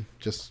with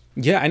just.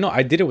 Yeah, I know.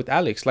 I did it with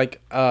Alex.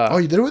 Like, oh,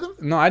 you did it with him?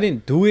 No, I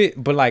didn't do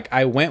it, but like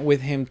I went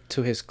with him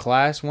to his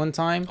class one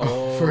time.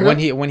 Oh,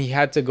 when he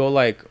had to go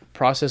like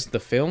process the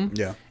film.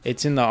 Yeah,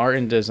 it's in the art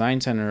and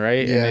design center,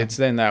 right? Yeah, and it's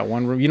in that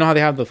one room. You know how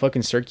they have the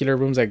fucking circular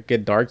rooms that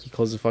get dark. You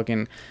close the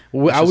fucking.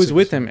 I was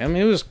with him. I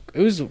mean, it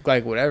was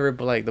like whatever,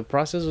 but like the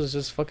process was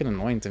just fucking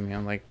annoying to me.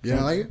 I'm like, you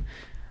don't like it?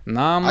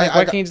 Nah, I'm like,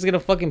 why can't you just get a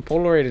fucking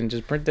Polaroid and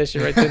just print that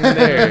shit right then and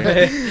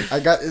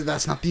there?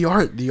 That's not the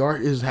art. The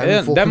art is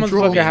having full that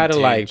control. Motherfucker had to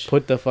like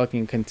put the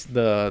fucking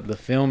the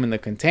film in the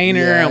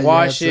container and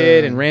wash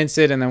it and rinse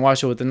it and then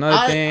wash it with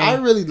another thing. I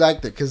really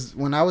liked it because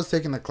when I was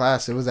taking the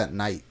class, it was at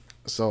night,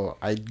 so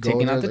I'd go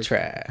taking out the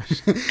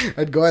trash.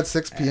 I'd go at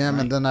 6 p.m.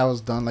 and then I was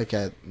done like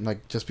at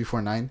just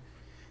before 9.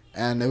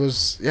 And it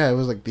was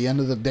like the end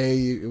of the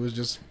day. It was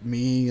just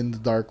me in the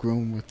dark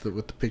room with the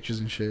pictures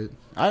and shit.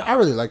 I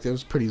really liked it. It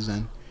was pretty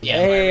zen. Yeah,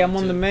 hey, I'm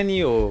on the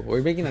menu.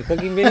 We're making a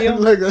cooking video.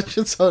 Look, that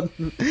shit's on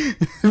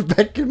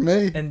back in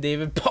May. And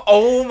David,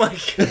 oh my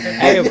god,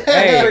 hey,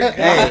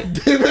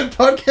 David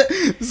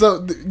Podcast.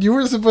 So you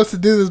were supposed to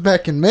do this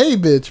back in May,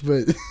 bitch.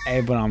 But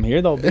hey, but I'm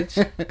here though, bitch.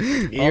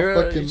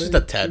 You're just a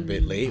tad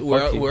bit late.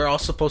 We're all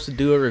supposed to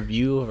do a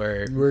review of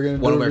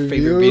one of our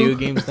favorite video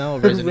games now,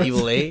 Resident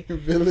Evil 8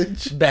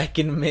 Village. Back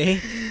in May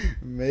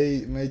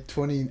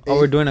 28th. Oh,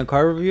 we're doing a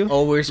car review.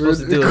 Oh, we're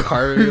supposed to do a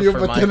car review for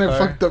but my then car. I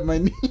fucked up my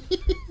knee.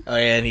 Oh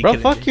yeah, bro,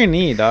 fuck your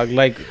knee, dog.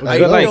 Like,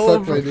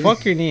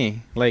 fuck your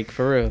knee, like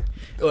for real.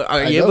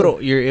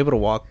 You're able to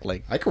walk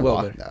like I can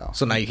walk now.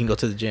 So now you can go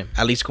to the gym.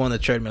 At least go on the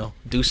treadmill,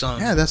 do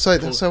something. Yeah, that's why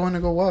I want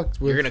to go walk.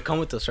 You're gonna come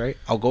with us, right?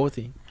 I'll go with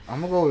you.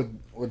 I'm gonna go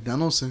with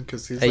Danielson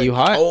because he's. Hey, like, you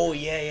hot? Oh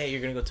yeah,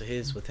 you're gonna go to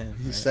his with him.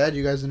 He's sad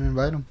you guys didn't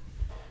invite him.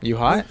 You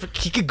hot?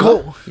 He could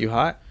go. You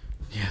hot?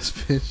 Yes,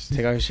 bitch.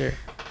 Take off your shirt.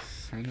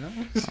 I know.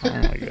 Oh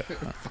my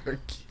god.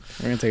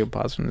 We're gonna take a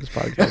pause from this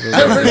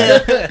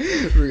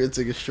podcast. We're gonna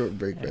take a short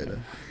break right now.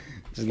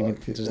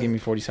 Just give me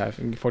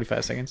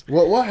 45 seconds.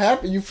 What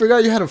happened? You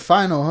forgot you had a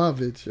final, huh,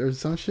 bitch, or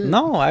some shit?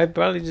 No, I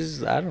probably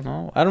just I don't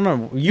know. I don't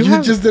remember. You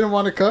just didn't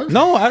want to come?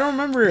 No, I don't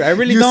remember. I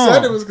really don't. You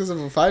said it was because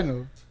of a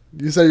final.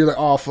 You said you're like,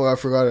 oh fuck, I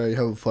forgot I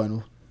have a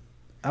final.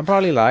 I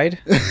probably lied.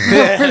 No,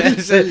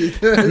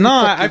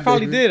 I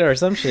probably did or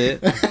some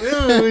shit.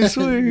 I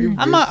swear.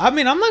 I'm not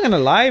gonna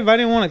lie. If I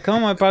didn't want to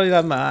come, I probably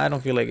thought I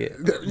don't feel like it.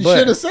 You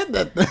should have said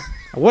that.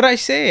 What'd I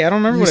say? I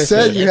don't remember what I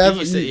said. You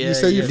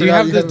said you do you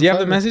have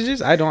the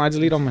messages? I don't. I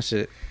delete all my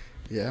shit.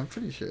 Yeah, I'm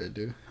pretty sure I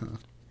do. Huh.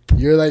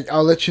 You're like,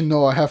 I'll let you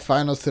know. I have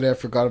finals today. I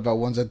forgot about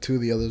one's at 2,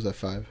 the others at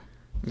 5.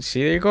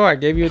 See, there you go. I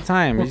gave you a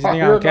time. You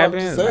think I'm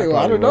capping?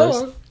 I don't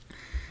know.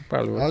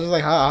 Probably I was just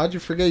like, how'd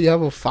you forget you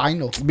have a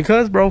final?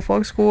 Because, bro,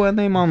 fuck school and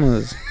they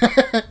mamas.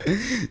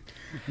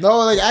 No,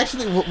 like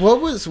actually,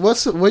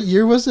 what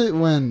year was it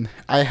when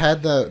I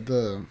had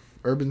the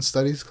urban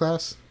studies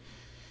class?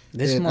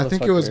 I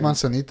think it was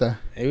Manzanita.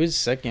 It was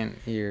second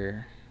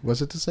year.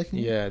 Was it the second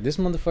year? Yeah, this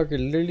motherfucker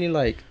literally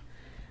like,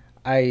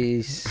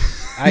 I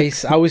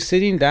was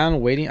sitting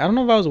down waiting. I don't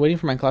know if I was waiting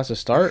for my class to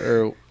start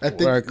or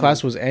our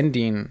class was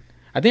ending.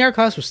 I think our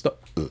class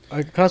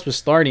was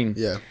starting.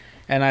 Yeah.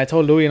 And I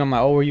told Louis, and I'm like,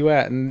 oh, where you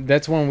at? And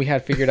that's when we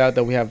had figured out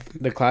that we have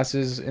the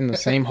classes in the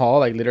same hall,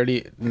 like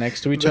literally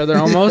next to each other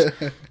almost.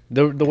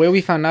 The way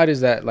we found out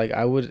is that like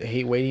I would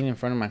hate waiting in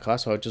front of my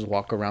class, so I would just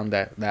walk around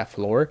that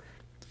floor.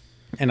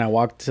 And I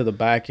walked to the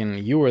back,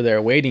 and you were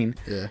there waiting.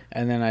 Yeah.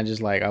 And then I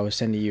was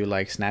sending you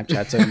like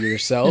Snapchats of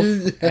yourself,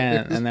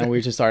 and then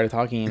we just started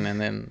talking, and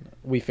then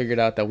we figured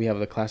out that we have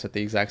the class at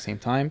the exact same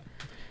time.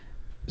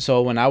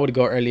 So when I would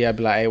go early, I'd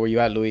be like, hey, where you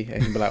at, Louis?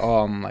 And he'd be like, oh,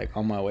 I'm like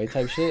on my way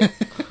type shit.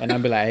 And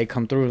I'd be like, hey,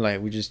 come through. Like,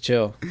 we just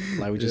chill.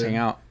 Like, we just hang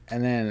out.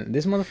 And then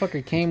this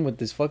motherfucker came with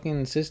this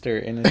fucking sister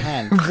in his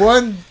hand.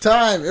 One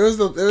time. It was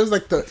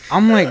like the...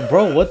 I'm like,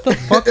 bro, what the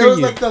fuck are you? It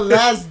was like the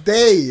last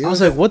day. I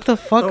was like, what the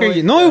fuck are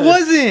you? No, it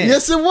wasn't.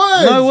 Yes, it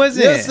was. No, it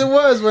wasn't. Yes, it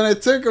was. When I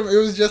took him, it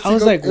was just... I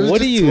was like, what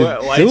are you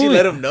doing? Why'd you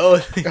let him know?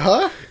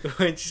 Huh?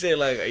 Why'd you say,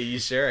 like, are you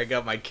sure I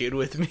got my kid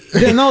with me?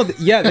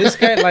 This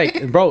guy,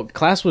 like, bro,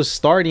 class was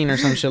starting or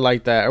some shit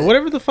like that. Or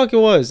whatever the fuck it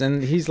was.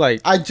 And he's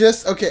like... I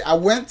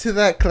went to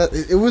that class.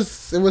 It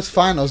was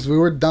finals. We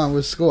were done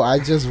with school. I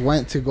just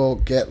went to go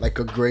get, like,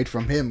 a grade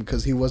from him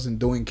because he wasn't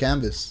doing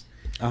Canvas.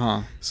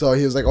 So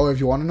he was like, oh, if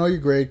you want to know your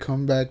grade,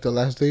 come back the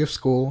last day of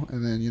school,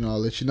 and then I'll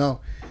let you know.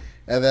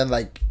 And then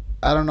like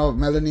I don't know,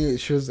 Melanie,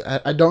 she was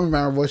I don't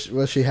remember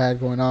what she had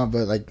going on,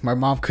 but like my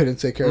mom couldn't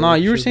take care of her. No,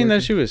 you were saying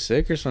that she was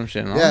sick or some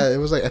shit. No? Yeah, it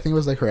was like I think it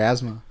was like her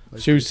asthma.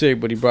 Like, she was sick,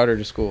 but he brought her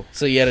to school.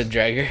 So you had to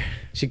drag her?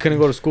 She couldn't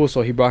go to school,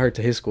 so he brought her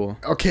to his school.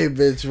 Okay,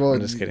 bitch. Well,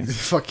 I'm just kidding.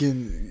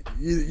 Fucking,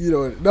 you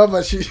know, no,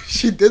 but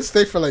she did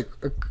stay for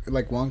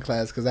like one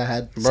class because I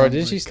had. Bro,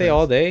 didn't she stay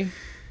all day?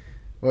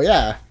 Well,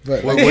 yeah,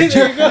 but like,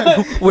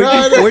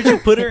 where'd you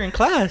put her in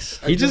class?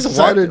 He just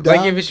walked her down,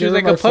 like if she was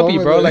like a puppy,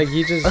 bro. Like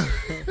he just.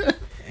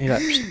 He's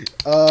like,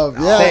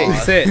 yeah.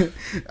 Sit.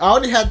 I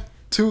only had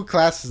 2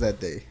 classes that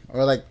day,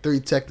 or like 3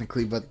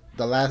 technically, but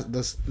the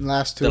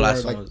last 2 are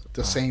like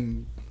the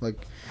same, like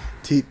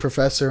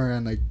professor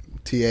and like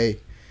TA.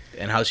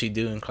 And how'd she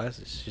do in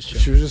classes?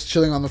 She was just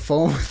chilling on the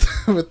phone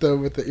with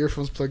the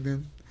earphones plugged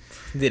in.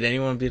 Did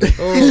anyone be like,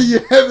 oh? Yeah,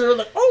 they were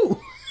like,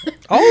 oh.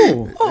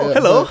 Oh, Yeah,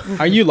 hello.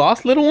 Are you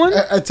lost, little one?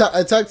 I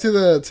talked to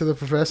the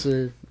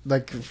professor,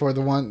 like, for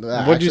the one.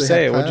 What'd you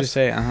say? What'd you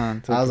say? I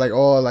was like,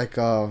 oh, like,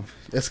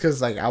 it's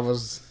because like I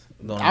was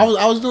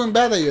doing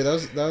bad that year.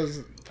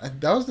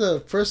 That was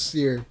the first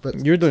year,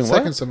 but you were doing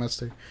second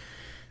semester.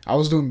 I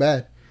was doing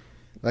bad.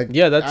 Like,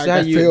 yeah, that's how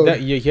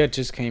you had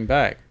just came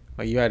back.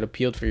 Like you had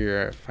appealed for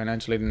your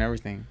financial aid and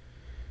everything.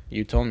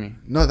 You told me.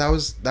 No, that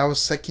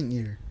was second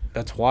year.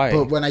 That's why.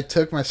 But when I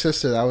took my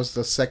sister, that was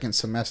the second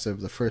semester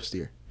of the first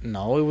year.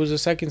 No, it was the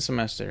second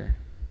semester.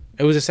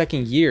 It was the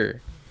second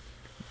year.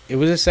 It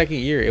was the second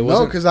year. It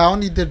No, because I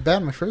only did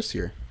bad my first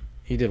year.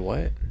 You did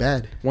what?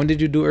 Bad. When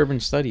did you do urban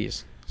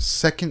studies?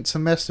 Second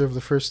semester of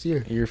the first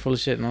year. You're full of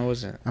shit. No, it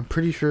wasn't. I'm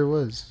pretty sure it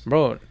was.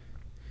 Bro.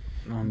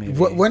 No, maybe.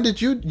 When did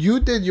you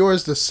did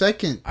yours the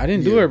second? I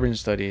didn't do urban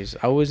studies.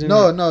 I was in.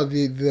 No,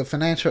 the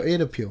financial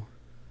aid appeal.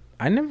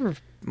 I never.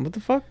 What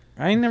the fuck?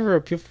 I ain't never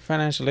appealed for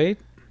financial aid.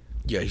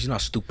 Yeah, he's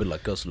not stupid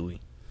like us,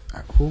 Louis.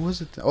 Who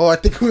was it? Oh, I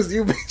think it was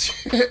you,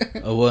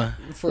 bitch. Oh, what?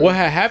 What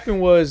had happened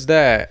was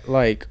that,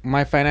 like,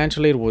 my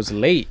financial aid was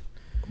late,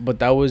 but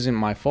that wasn't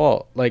my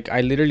fault. Like,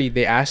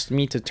 they asked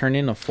me to turn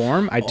in a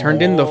form. I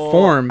turned in the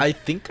form. I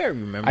think I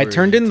remember. I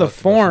turned in the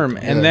form,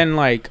 and then,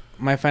 like,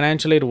 my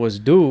financial aid was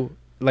due.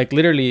 Like,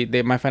 literally,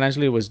 my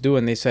financial aid was due,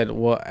 and they said,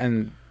 well,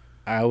 and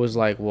I was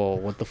like, well,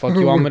 what the fuck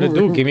you want me to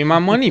do? Give me my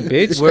money,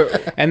 bitch.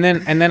 and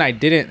then I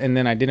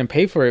didn't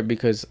pay for it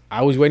because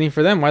I was waiting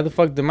for them. Why the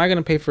fuck am I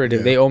gonna pay for it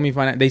if they owe me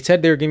they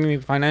said they were giving me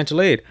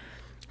financial aid,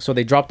 so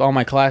they dropped all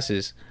my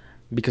classes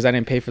because I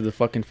didn't pay for it.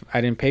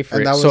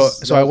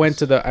 So I went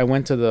to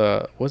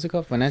the what's it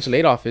called, financial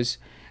aid office,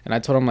 and I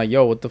told them like,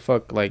 yo, what the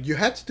fuck, like, you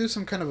had to do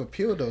some kind of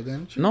appeal though,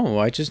 didn't you? No,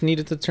 I just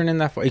needed to turn in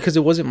that because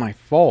it wasn't my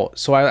fault.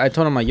 So I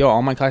told them like, yo,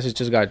 all my classes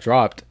just got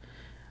dropped.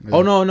 Yeah.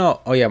 Oh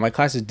no! Oh yeah, my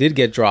classes did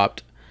get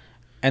dropped,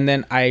 and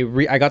then I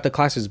got the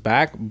classes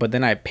back, but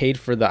then I paid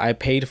for the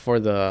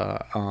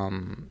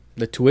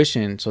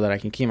tuition so that I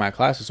can keep my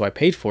classes. So I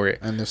paid for it.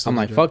 I'm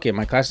like, fuck it,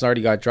 my classes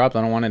already got dropped.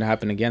 I don't want it to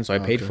happen again, so I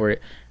paid for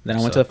it. Then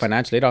I went to the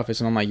financial aid office,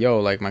 and I'm like, yo,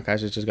 like, my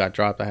classes just got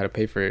dropped. I had to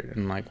pay for it,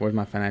 and like, where's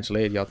my financial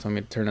aid? Y'all told me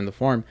to turn in the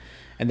form.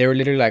 And they were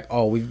literally like,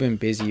 oh, we've been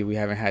busy. We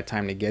haven't had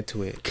time to get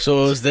to it.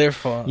 So it was their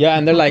fault. Yeah,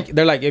 and they're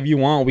like, if you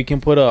want, we can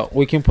put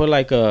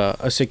like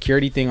a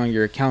security thing on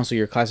your account so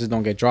your classes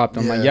don't get dropped.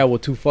 I'm like, yeah, well,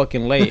 too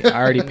fucking late.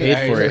 I already paid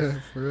for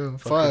it. For real.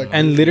 Fuck.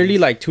 And literally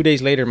like 2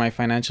 days later, my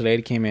financial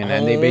aid came in,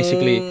 and they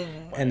basically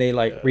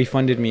like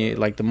refunded me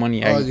like the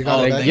money.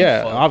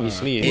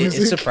 Obviously.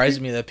 It surprised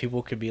me that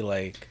people could be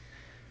like,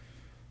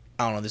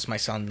 I don't know, this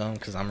might sound dumb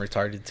because I'm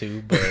retarded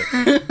too, but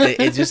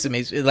it just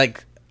amazes me.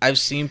 Like, I've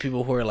seen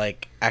people who are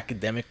like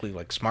academically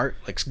like smart,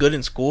 like good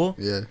in school,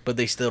 but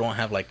they still don't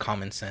have like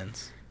common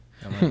sense.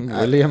 Like,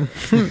 William.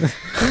 I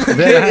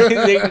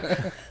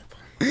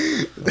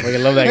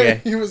love that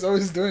guy. He was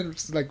always doing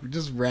like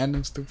just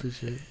random stupid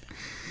shit.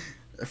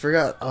 I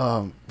forgot.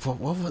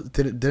 What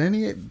did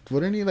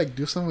any like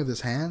do something with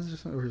his hands or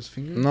something, or his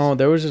fingers? No,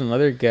 there was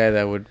another guy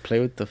that would play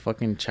with the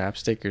fucking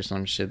chapstick or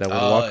some shit. That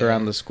would walk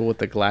around the school with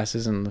the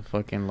glasses and the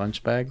fucking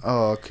lunch bag.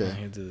 Oh,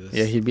 okay.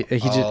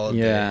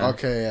 Yeah,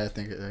 Okay, yeah, I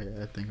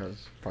think I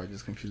was probably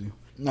just confusing.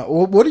 No,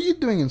 what are you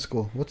doing in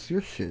school? What's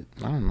your shit?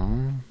 I don't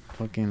know.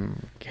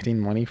 Fucking getting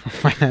money from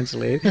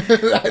financial aid.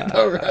 I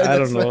know, right? I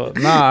don't know.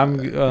 Nah,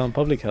 I'm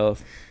public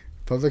health.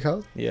 Public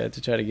health? Yeah, to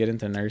try to get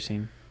into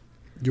nursing.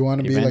 You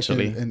want to be like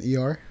an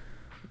ER?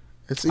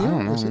 It's ER? I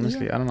don't know,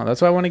 honestly. I don't know.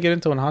 That's why I want to get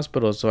into a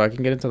hospital, so I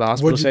can get into the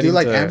hospital. Would you do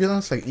like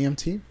ambulance, like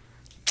EMT?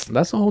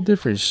 That's a whole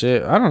different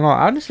shit. I don't know.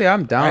 Honestly,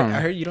 I'm down. I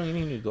heard you don't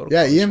even need to go to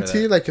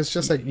EMT, like, it's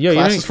just like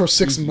classes for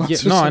 6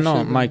 months. No, I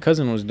know. My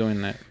cousin was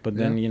doing that, but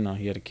then,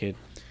 he had a kid.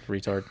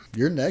 Retard.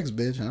 You're next,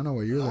 bitch. I don't know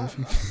where you're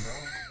living.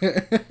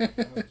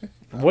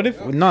 What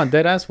if... No,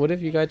 deadass, what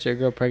if you got your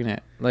girl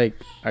pregnant? Like,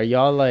 are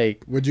y'all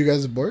like... Would you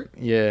guys abort?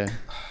 Yeah.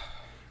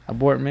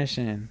 Abort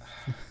mission.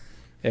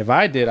 If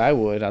I did, I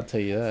would. I'll tell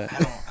you that.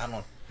 I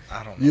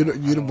don't know.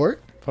 You'd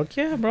abort? Fuck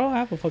yeah, bro. I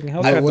have a fucking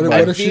health.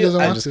 What if she doesn't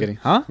want to? I'm just kidding.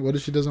 Huh? What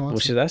if she doesn't want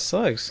to? Well, that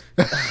sucks.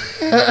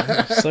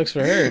 Sucks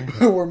for her.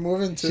 We're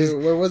moving to...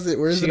 Where was it?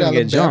 Where is it?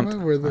 Alabama? Get jumped.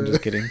 I'm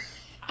just kidding.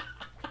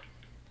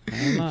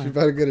 nah. She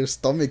better get her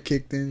stomach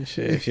kicked in.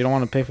 Shit, if you don't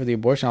want to pay for the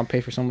abortion, I'll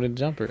pay for somebody to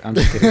jump her. I'm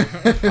just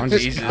kidding. I'm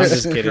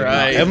just kidding.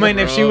 Christ, I mean,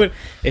 if she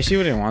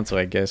wouldn't want to,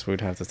 I guess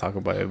we'd have to talk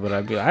about it. But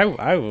I'd be,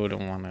 I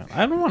wouldn't want to.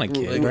 I don't want a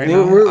kid right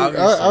now.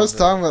 I was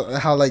talking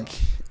about how like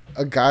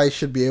a guy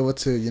should be able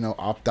to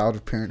opt out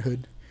of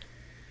parenthood.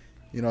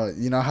 You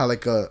know how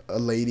like a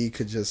lady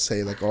could just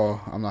say like, oh,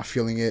 I'm not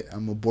feeling it,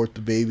 I'm abort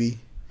the baby.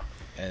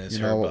 And it's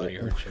her body,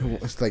 her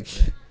choice. It's like,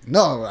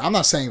 no, I'm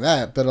not saying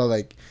that, but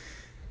like,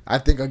 I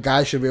think a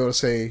guy should be able to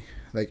say,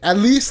 like, at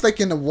least like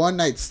in a one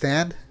night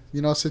stand,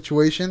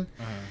 situation,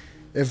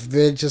 if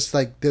they just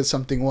like did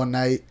something one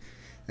night,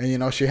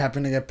 and she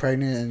happened to get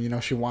pregnant,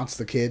 and she wants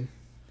the kid,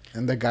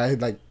 and the guy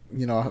like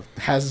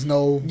has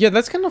no. Yeah,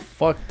 that's kind of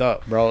fucked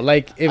up, bro.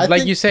 Like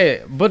if you say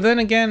it, but then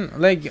again,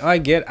 like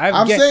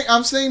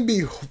I'm saying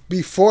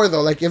before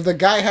though, like if the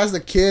guy has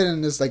the kid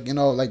and it's like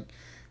like.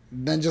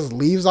 Then just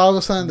leaves all of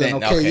a sudden.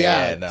 Then he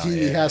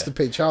has to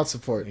pay child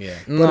support. Yeah,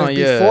 but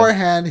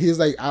beforehand he's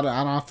like,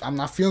 I'm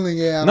not feeling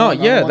it.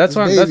 That's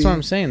what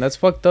I'm saying. That's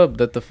fucked up.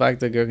 That the fact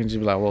that girl can just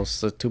be like, well,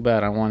 so too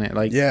bad, I want it.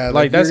 Like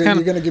that's kind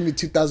of, you're gonna give me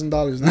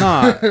 $2,000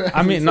 now. Nah,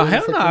 I mean, no,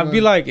 hell no. I'd be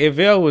like, if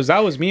that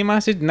was me in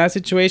that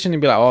situation, it'd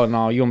be like, oh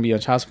no, you gonna be on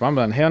child support. I'm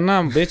like, hell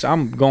no, bitch,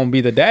 I'm gonna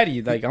be the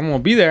daddy. Like I'm gonna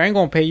be there. I ain't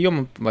gonna pay you.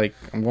 I'm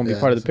gonna be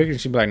part of the picture.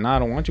 She'd be like, nah, I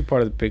don't want you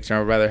part of the picture.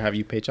 I'd rather have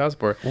you pay child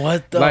support.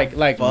 What the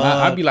fuck,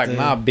 I'd be like,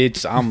 nah, bitch,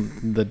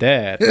 I'm the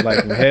dad.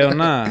 Like hell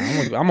nah.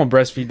 I'm gonna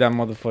breastfeed that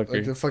motherfucker.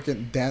 Like the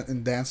fucking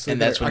dance.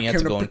 And that's when you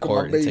have to go in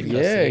court and take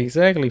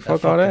exactly.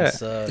 Fuck all that.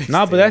 Sucks,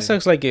 nah, but that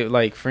sucks.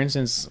 Like for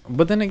instance.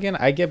 But then again,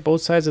 I get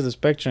both sides of the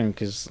spectrum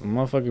because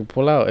motherfucker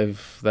pull out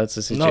if that's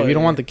the situation. If you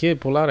don't want the kid,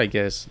 pull out. I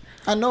guess.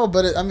 I know,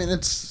 but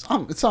it's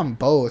on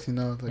both.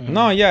 Like,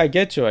 no, yeah, I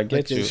get you. I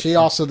get you. She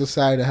also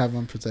decided to have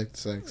unprotected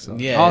sex. So.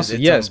 Yeah. Also,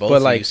 yes,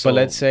 but like, but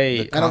let's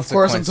say, and of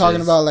course, I'm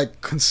talking about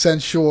like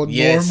consensual,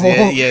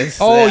 normal. Yes.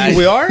 Oh,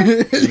 we are.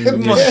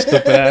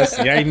 Stupid ass.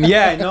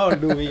 Yeah, no,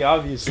 dude.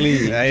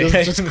 Obviously,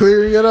 just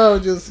clearing it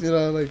up. Just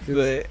like.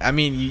 But I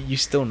mean, you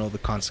still know the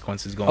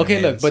consequences going.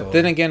 Okay, look, but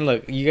then again,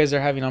 look, you guys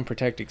are having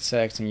unprotected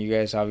sex, and you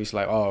guys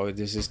obviously like, oh,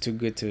 this is too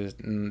good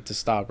to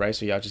stop, right?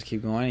 So y'all just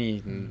keep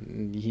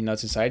going. He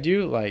nuts inside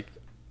you, like.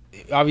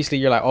 Obviously,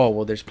 you're like, oh,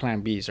 well, there's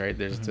Plan B's, right?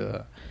 There's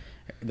the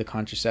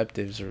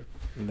contraceptives, or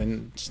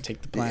then just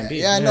take the Plan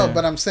B. Yeah, I know,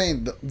 but I'm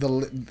saying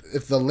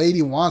if the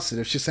lady wants it,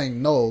 if she's saying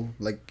no,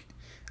 like.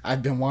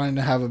 I've been wanting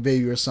to have a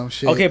baby or some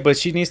shit. Okay, but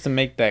she needs to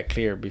make that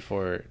clear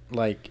before,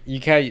 like,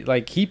 you can't,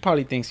 like, he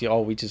probably thinks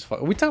we just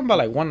fuck. Are we talking about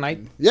like one night?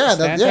 Yeah,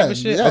 type of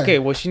shit? Yeah. Okay,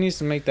 well, she needs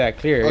to make that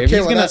clear.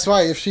 Okay, well, that's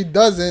why if she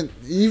doesn't,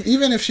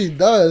 even if she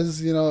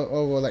does,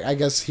 oh well, like I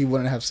guess he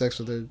wouldn't have sex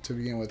with her to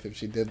begin with if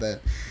she did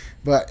that.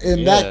 But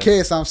in that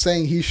case, I'm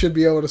saying he should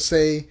be able to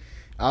say,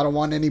 I don't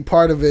want any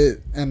part of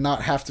it, and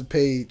not have to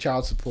pay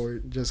child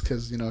support just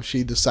because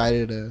she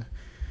decided to,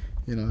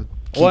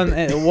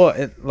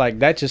 like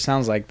that just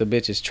sounds like the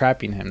bitch is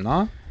trapping him,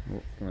 no?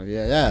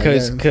 Yeah.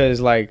 Because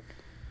like,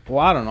 well,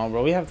 I don't know,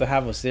 bro. We have to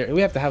have a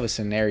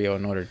scenario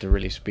in order to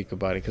really speak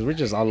about it because we're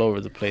just all over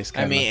the place.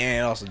 I mean, and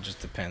it also just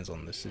depends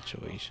on the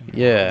situation.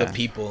 Yeah, the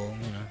people.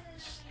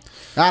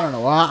 I don't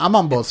know. I'm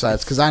on both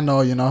sides because I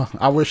know,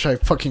 I wish I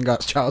fucking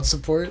got child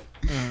support.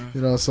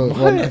 So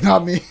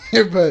not me,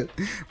 but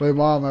my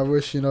mom. I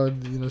wish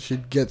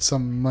she'd get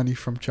some money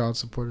from child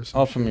support or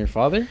something. Oh, from your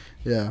father?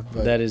 Yeah,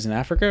 but that is in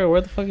Africa, or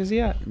where the fuck is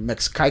he at?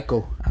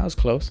 Mexico. I was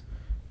close.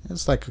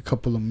 It's like a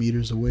couple of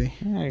meters away.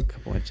 Yeah, a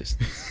couple inches.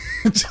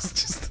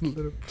 just a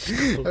little.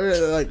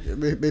 I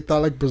mean, they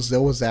thought like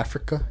Brazil was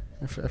Africa.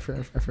 I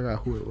forgot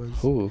who it was.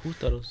 Who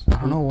thought it was? I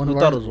don't know. One of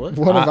our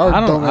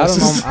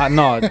dumbasses. I don't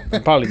know. No,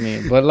 probably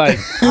me. But like,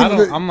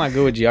 I'm not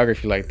good with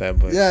geography like that.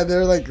 But yeah,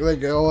 they're like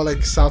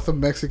south of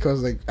Mexico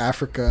is like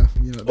Africa.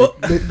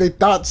 They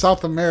thought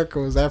South America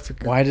was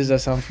Africa. Why does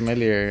that sound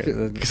familiar?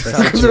 That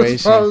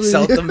situation.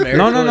 South America.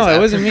 No, it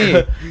wasn't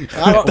me.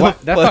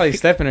 That's probably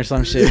Stephen or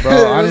some shit, bro.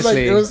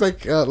 Honestly, it was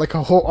like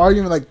a whole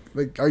argument.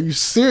 Like, are you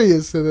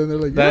serious? And then they're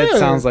like, that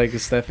sounds like a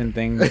Stephen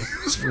thing. It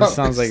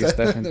sounds like a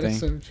Stephen thing.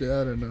 Some shit,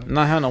 I don't know.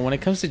 No, hell no. When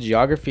it comes to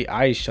geography,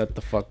 I shut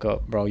the fuck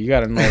up, bro. You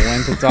gotta know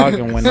when to talk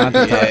and when not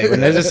to talk.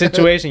 When there's a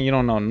situation you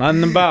don't know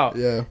nothing about,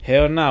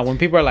 hell no. When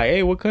people are like,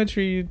 "Hey, what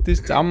country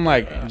this?" I'm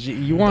like,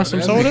 "You want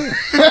some soda?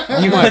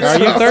 You like, are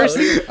you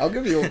thirsty? I'll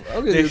give you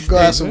a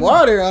glass of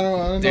water." I don't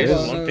know.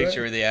 There's one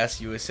picture where they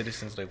ask U.S.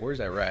 citizens like, "Where's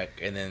Iraq?"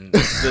 And then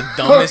the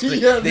dumbest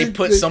they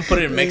put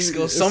it in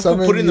Mexico, some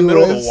put it in the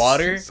middle of the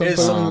water, and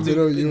some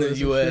in the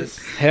U.S.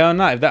 Hell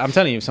no. I'm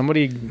telling you, if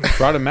somebody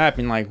brought a map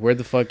and like, where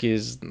the fuck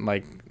is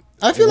like.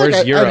 I feel like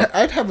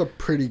I'd have a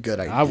pretty good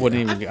idea. I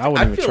wouldn't even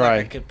try.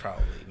 Like I could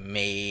probably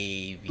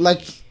maybe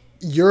like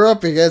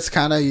Europe. It gets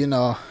kind of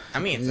I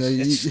mean,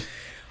 it's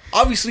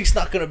obviously it's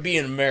not gonna be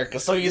in America,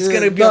 so it's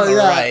gonna be on the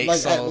right.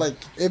 Like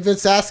if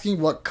it's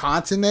asking what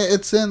continent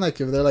it's in,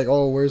 like if they're like,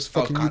 oh,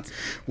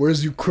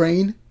 where's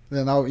Ukraine?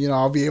 Then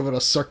I'll be able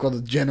to circle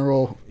the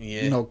general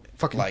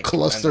fucking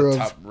cluster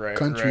of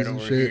countries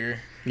and shit.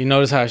 You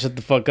notice how I shut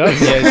the fuck up?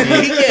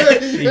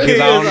 Yes, because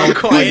I don't know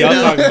what y'all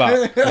talking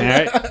about. All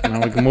right, now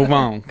we can move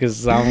on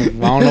because I don't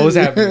know what's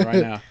happening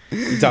right now.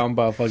 You talking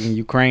about fucking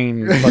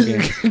Ukraine?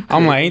 Fucking,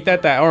 I'm like, ain't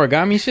that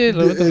origami shit?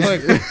 What the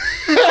fuck?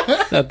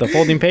 That the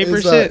folding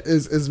paper shit?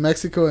 Is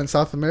Mexico in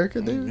South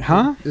America, David?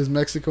 Huh? Is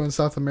Mexico in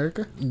South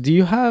America? Do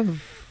you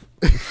have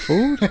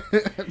food?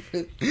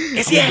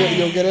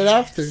 You'll get it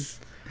after.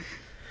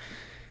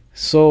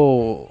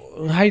 So,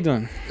 how you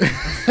doing?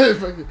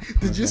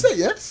 Did you say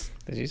yes?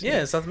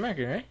 Yeah, South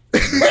America, right?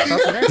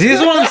 South America. This is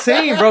what I'm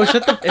saying, bro.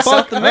 Shut the fuck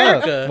South up.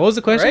 America. What was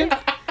the question?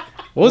 Right?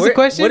 What was the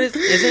question? What is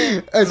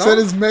it? I said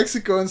it's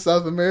Mexico and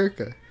South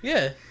America.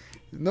 Yeah.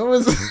 No,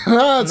 it's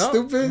not.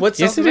 Stupid. What's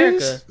South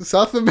America?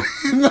 South America.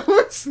 No,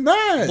 it's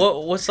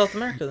not. What's South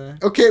America then?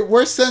 Okay,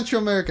 where's Central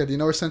America? Do you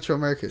know where Central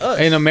America is?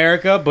 In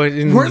America, but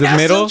in We're the not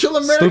middle.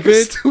 Central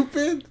America,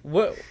 stupid.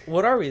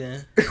 What are we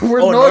then?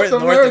 We're North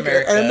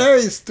America. And there,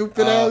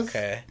 stupid ass.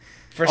 Okay.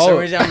 For some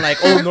reason, I'm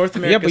like, North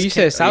America. Yeah, but you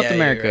said South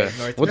America.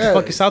 Right. What the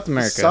fuck is South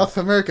America? South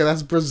America,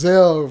 that's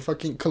Brazil.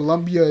 Fucking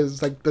Colombia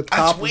is like the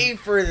top. That's way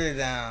further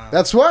down.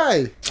 That's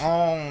why.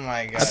 Oh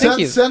my god. I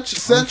think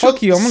Central.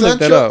 Fuck you. I'm gonna look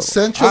that up.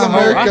 Central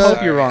America. I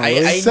hope you're wrong.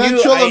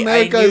 Central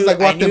America is like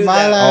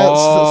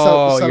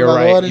Guatemala. You're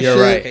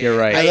right. You're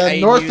right. And then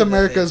North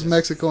America is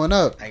Mexico and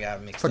up. I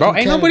got mixed. Bro,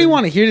 ain't nobody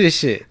want to hear this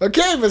shit.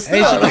 Okay, but still.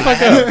 Hey, shut the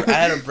fuck up. I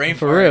had a brain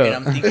for real. And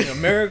I'm thinking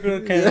America,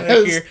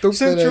 Canada, here,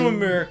 Central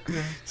America,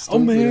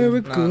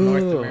 America.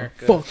 North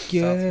America. Fuck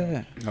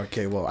yeah.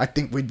 Okay, well, I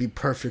think we'd be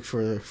perfect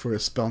for a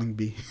spelling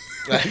bee.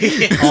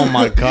 Oh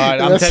my god,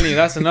 I'm telling you,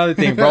 that's another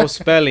thing, bro.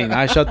 Spelling.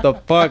 I shut the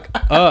fuck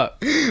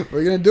up.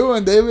 We're gonna do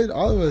one, David.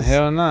 All of us.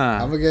 Hell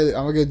nah. I'm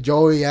gonna get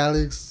Joey,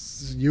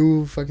 Alex,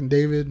 you, fucking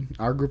David,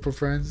 our group of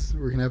friends.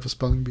 We're gonna have a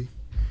spelling bee.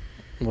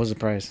 What's the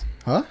price?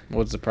 Huh?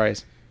 What's the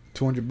price?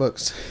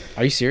 $200.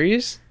 Are you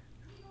serious?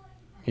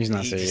 He's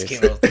not serious.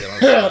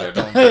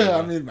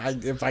 I mean,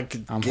 if I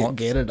could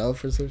get it up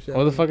for some shit.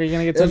 What the fuck are you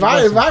gonna get? If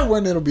I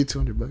win, it'll be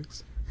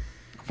 $200.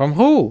 From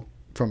who?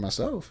 From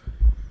myself.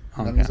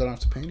 Okay. That means I don't have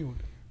to pay anyone.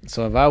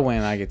 So if I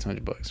win, I get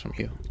 $200 from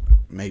you.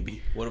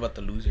 Maybe. What about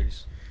the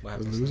losers? The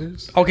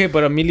losers? Okay,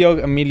 but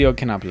Emilio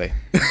cannot play.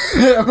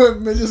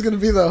 Emilio's gonna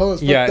be the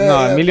host. Yeah,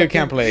 no, Emilio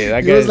can't play.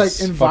 That he was like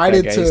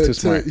invited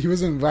to he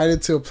was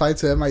invited to apply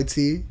to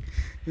MIT.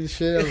 And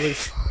shit, I was like,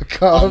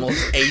 fuck off.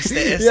 Almost aced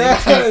the SAT.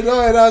 Yeah, I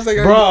know, and I was like,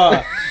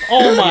 bro,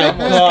 oh my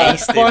god,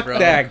 fuck bro.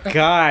 that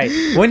guy.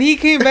 When he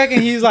came back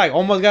and he's like,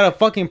 almost got a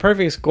fucking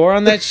perfect score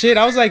on that shit,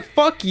 I was like,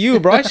 fuck you,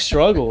 bro, I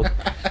struggled.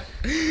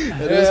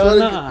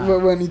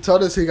 When he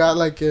told us he got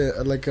like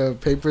a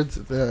paper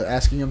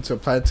asking him to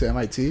apply to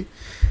MIT,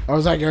 I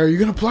was like, are you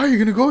gonna apply? Are you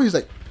gonna go? He's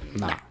like,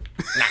 nah.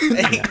 Dude,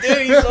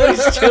 he's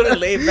always chilling,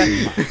 laid back.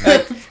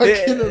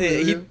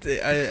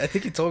 I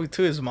think he told me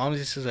too. His mom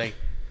just was like,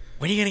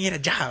 when are you gonna get a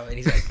job? And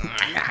he's like,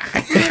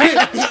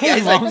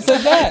 His mom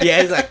said that.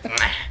 Yeah, he's like,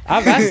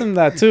 I've asked him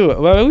that too.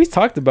 Well, we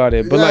talked about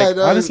it, but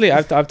honestly,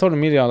 I've told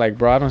Emilio, like,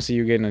 bro, I don't see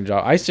you getting a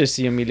job. I just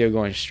see Emilio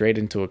going straight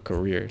into a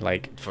career.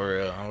 Like, for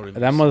real,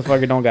 that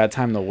motherfucker don't got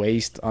time to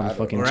waste on a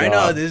fucking job. Right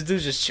now, this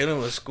dude's just chilling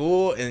with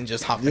school and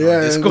just hopping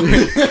on Discord.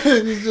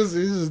 he's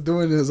just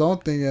doing his own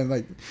thing and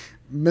like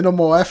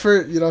minimal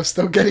effort,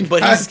 still getting.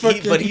 But he's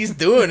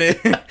doing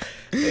it.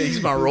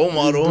 He's my role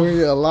model. He's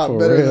doing it a lot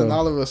better than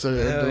all of us are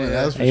doing.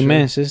 That's for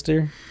Amen, sure.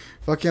 sister.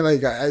 Fucking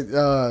like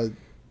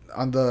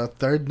on the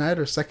third night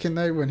or second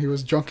night when he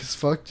was drunk as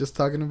fuck, just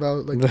talking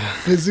about like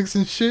physics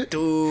and shit.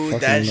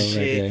 Dude, that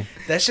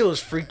shit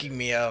was freaking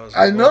me out.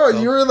 I know,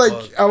 you were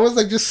like, I was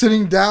like just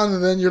sitting down,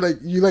 and then you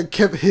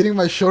kept hitting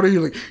my shoulder.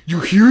 You're like,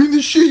 you hearing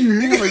this shit? You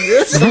hearing? I'm like,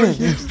 yes. Like,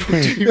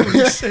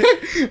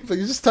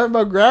 you're just talking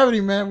about gravity,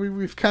 man.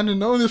 We've kind of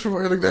known this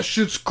before. You're like, that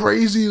shit's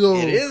crazy though.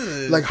 It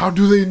is. Like, how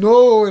do they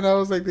know? And I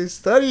was like, they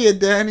study it,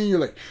 Danny. You're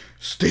like,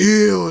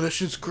 still, that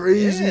shit's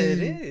crazy. Yeah, it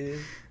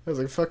is. I was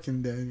like,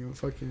 fucking Daniel,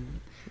 fucking.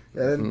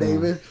 And then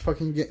David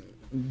fucking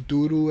getting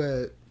doodle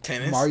at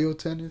tennis? Mario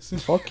Tennis.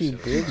 Fuck you,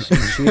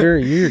 bitch. Cheater.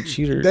 You're a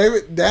cheater.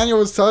 Daniel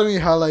was telling me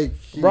how like...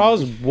 Bro, I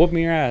was whooping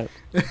your ass.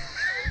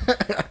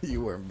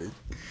 You weren't, bitch.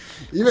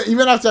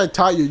 Even after I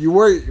taught you, you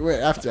were...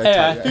 After I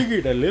taught you. I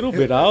figured a little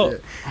bit out. Yeah.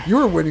 You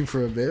were winning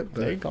for a bit,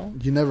 but there you go.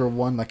 You never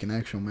won like an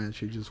actual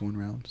match. You just won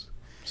rounds.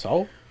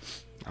 So?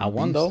 I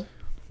won though.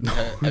 No.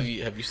 Have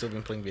you still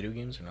been playing video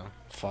games or no?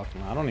 Fuck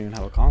no, I don't even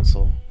have a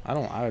console.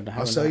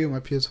 I'll sell you my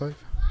PS5.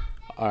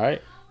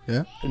 Alright.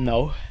 Yeah?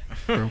 No.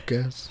 Broke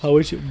ass. How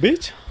is you?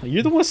 Bitch,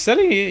 you're the one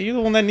selling it. You're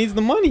the one that needs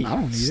the money. I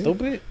don't need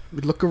Stupid.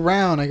 it. Look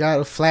around. I got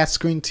a flat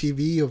screen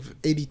TV of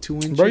 82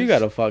 inches. Bro, you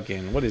got a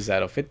fucking... What is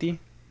that, a 50?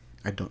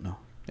 I don't know.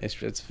 It's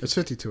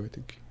 52, I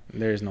think.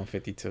 There is no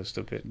 52,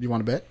 stupid. You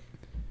want to bet?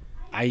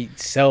 I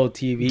sell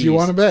TVs. Do you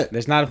want to bet?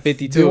 There's not a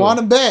 52. Do you want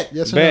to bet?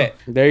 Yes or bet.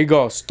 no? There you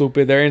go,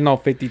 stupid. There is no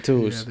 52s.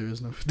 Yeah, there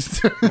is no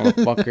 52.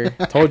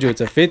 Motherfucker. Told you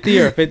it's a 50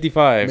 or a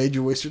 55. Made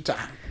you waste your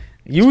time.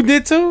 You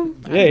did too?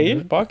 Yeah,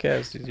 your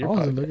podcast. Your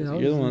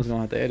podcast. You're the one's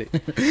gonna have to edit.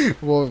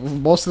 Well,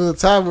 most of the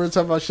time we're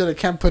talking about shit I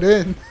can't put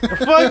in.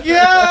 Fuck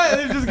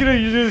yeah!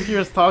 You just hear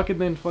us talking,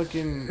 then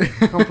fucking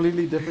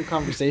completely different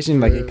conversation.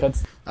 Like it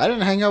cuts. I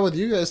didn't hang out with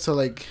you guys till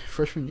like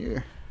freshman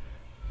year.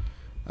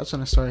 That's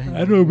when I started hanging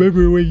out. I don't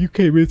remember when you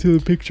came into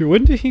the picture.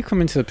 When did he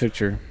come into the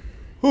picture?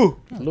 Who?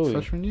 Louis.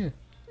 Freshman year.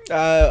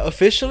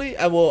 Officially,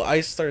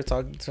 I started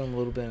talking to him a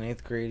little bit in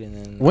 8th grade, and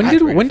then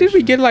when did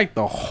we get like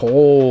the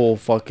whole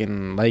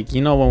fucking like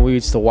when we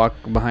used to walk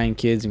behind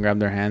kids and grab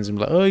their hands and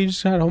be like, oh, you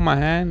just gotta hold my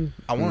hand.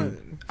 I want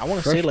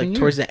to say like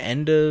towards the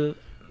end of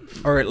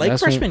or like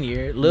freshman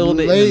year, a little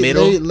bit in the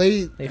middle,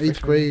 late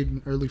 8th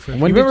grade, early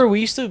freshman. You remember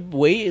we used to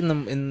wait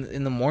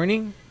in the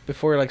morning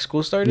before like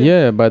school started?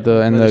 Yeah, by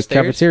the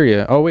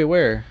cafeteria. Oh wait,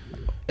 where?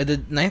 At the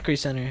 9th grade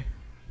center.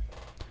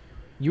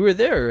 You were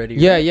there already.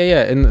 Yeah, right?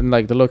 yeah. In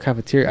like the little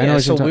cafeteria. Yeah, I know.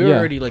 So we were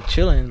already like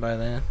chilling by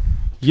then.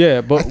 Yeah,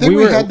 but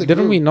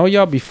didn't we know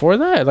y'all before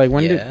that? Like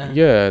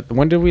when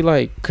when did we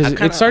like? Because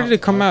it started to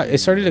come out. It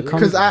started to come.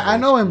 Because I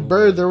know in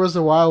Bird there was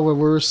a while where we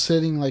were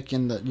sitting like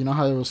in the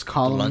how there was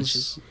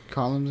columns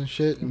and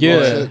shit. And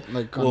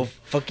we'll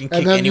fucking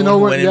kick anyone who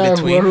went in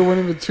between. Whoever went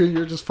in between,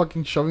 you're just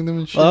fucking shoving them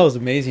and shit. Oh, that was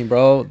amazing,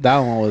 bro. That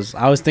one was.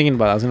 I was thinking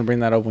about. I was gonna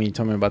bring that up when you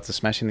told me about the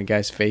smashing the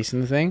guy's face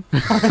in the thing.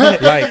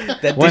 Like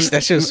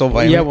that shit was so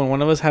violent. Yeah, when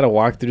one of us had to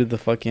walk through the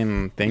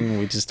fucking thing,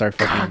 we just start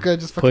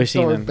fucking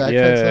pushing and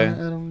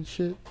and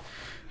shit.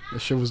 That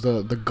shit was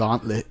the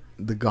gauntlet.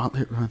 The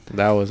gauntlet run.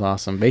 That was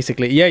awesome.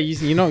 Basically, yeah,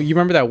 you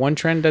remember that one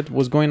trend that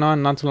was going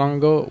on not too long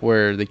ago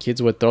where the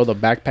kids would throw the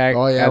backpack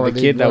at the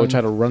kid that would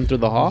try to run through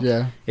the hall?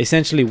 Yeah.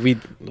 Essentially,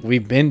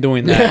 we've been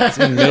doing that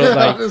in the middle,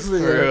 like,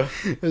 honestly,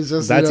 it's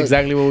just, that's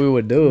exactly what we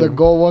would do. The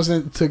goal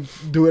wasn't to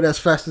do it as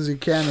fast as you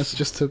can. It's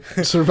just to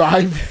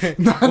survive.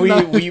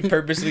 We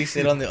purposely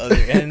sit on the other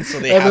end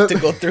so they have to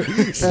go through.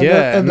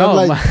 And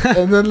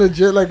then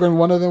legit, like when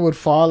one of them would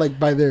fall, like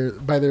by their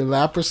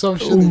lap or some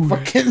shit, they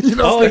fucking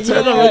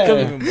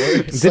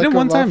Didn't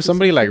one time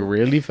somebody like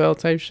really fell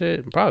type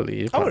shit?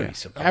 Probably.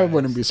 I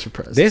wouldn't be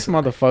surprised. This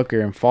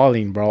motherfucker and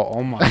falling, bro.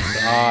 Oh my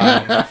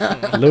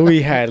god.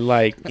 Louis had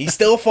like he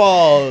still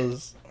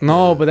falls.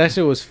 No, but that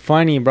shit was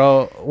funny,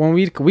 bro. When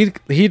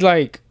he'd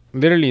like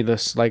literally the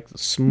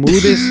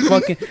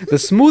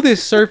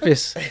smoothest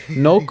surface,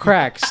 no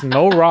cracks,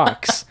 no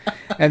rocks,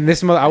 and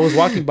I was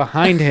walking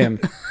behind him.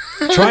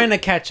 Trying to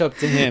catch up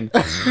to him,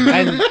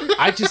 and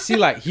I just see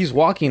like he's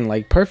walking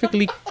like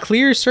perfectly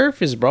clear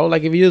surface, bro.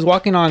 Like if he was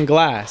walking on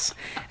glass,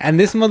 and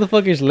this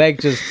motherfucker's leg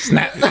just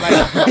snaps.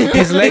 Like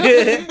his leg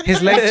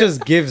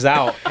just gives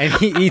out, and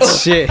he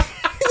eats shit.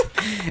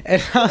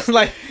 And I was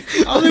like,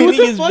 what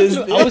the fuck?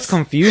 I was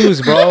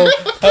confused, bro.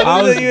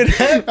 How did that even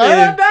happen?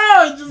 I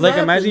don't know. Like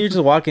imagine you're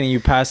just walking and you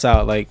pass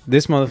out. Like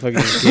this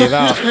motherfucker just gave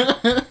out.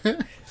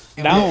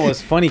 That one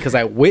was funny because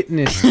I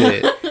witnessed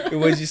it.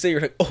 What did you say?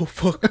 You're like, oh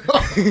fuck.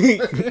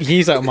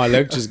 He's like, my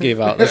leg just gave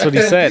out. That's what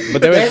he said.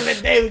 But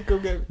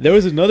there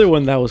was another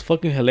one that was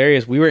fucking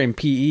hilarious. We were in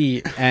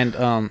PE, and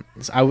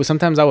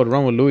sometimes I would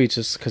run with Louis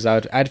just because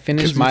I'd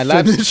finish my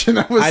laps.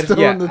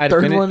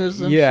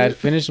 I'd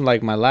finish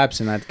like my laps,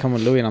 and I'd come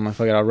with Louis, and I'm like,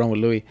 fuck it, I'll run with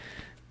Louis.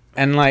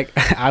 And like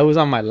I was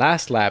on my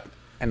last lap,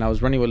 and I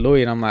was running with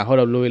Louis, and I'm like, hold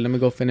up, Louis, let me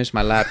go finish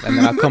my lap, and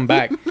then I'll come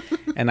back.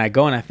 And I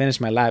go and I finish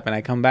my lap and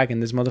I come back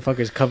and this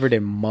motherfucker's covered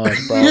in mud,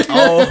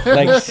 bro.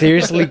 Like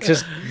seriously,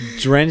 just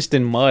drenched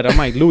in mud. I'm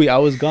like, Louis, I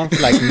was gone for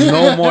like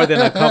no more than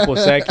a couple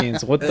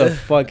seconds. What the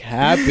fuck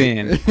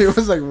happened? It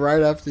was like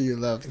right after you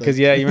left. Because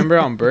you remember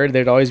on Bird,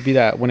 there'd always be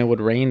that when it would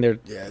rain,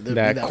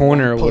 that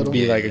corner would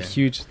be like a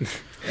huge.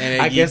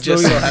 And I guess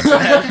Louis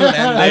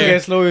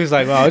was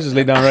like, well, I'll just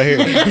lay down right here.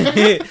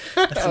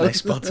 That's a nice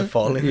spot to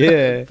fall in.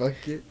 Yeah.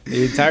 Fuck it.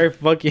 The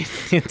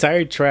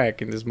entire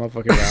track and this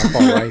motherfucker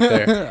fall right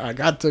there. I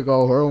got to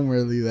go home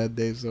early that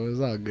day, so it's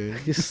all good.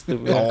 He's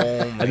stupid.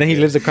 And then he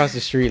lives across the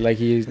street. Like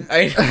he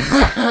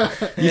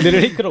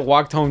literally could have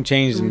walked home,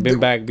 changed, and been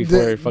back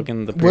before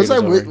fucking the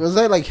period was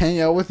I like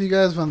hanging out with you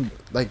guys when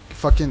like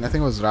fucking I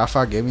think it was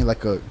Rafa gave me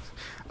like a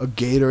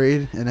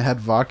Gatorade and it had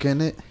vodka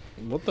in it.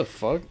 What the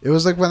fuck? It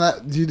was like when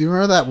do you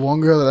remember that one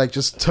girl that like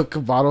just took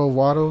a bottle of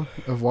water?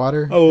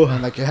 Oh,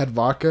 and like it had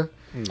vodka.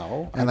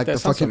 No, and like the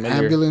fucking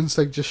ambulance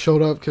like just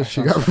showed up because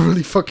she got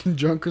really fucking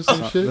drunk or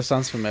some shit. That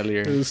sounds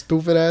familiar. It was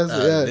stupid ass.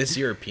 This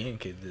European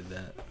kid did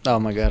that. Oh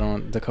my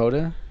god,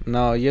 Dakota?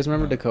 No, you guys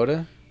remember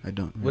Dakota? I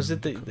don't. Remember. Was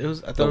it I thought it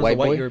was a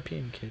white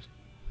European kid.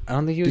 I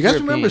don't think he was. Do you guys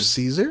European. remember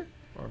Caesar?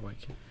 Or a white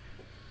kid.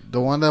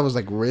 The one that was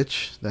like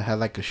rich that had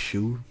like a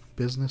shoe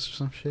business or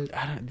some shit.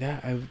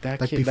 That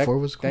like kid, before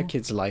was cool? That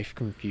kid's life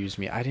confused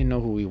me. I didn't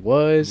know who he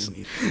was.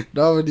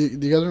 No, do you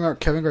guys remember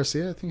Kevin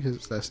Garcia? I think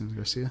his last name's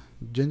Garcia.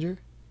 Ginger.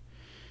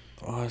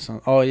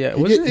 Oh yeah,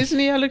 isn't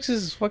he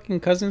Alex's fucking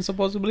cousin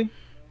supposedly?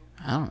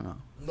 I don't know.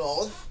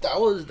 No, that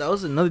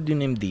was another dude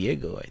named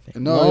Diego. I think.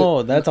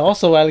 No, that's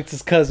also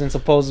Alex's cousin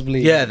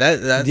supposedly. Yeah,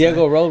 that's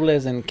Diego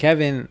Robles and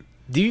Kevin.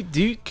 Do you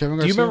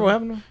remember what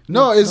happened to him?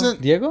 No,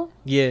 isn't Diego?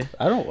 Yeah,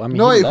 I don't. I mean,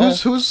 no, wait,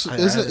 who's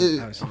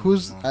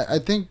I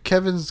think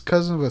Kevin's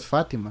cousin with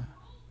Fatima.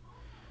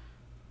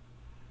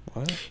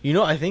 What? You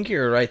know, I think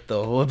you're right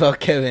though about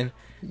Kevin.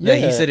 Yeah,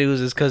 he said it was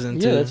his cousin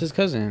too. Yeah, that's his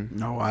cousin.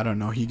 No, I don't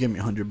know. He gave me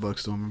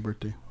 $100 on my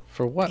birthday.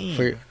 For what?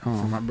 For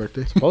my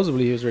birthday.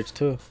 Supposedly he was rich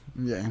too.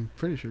 Yeah, I'm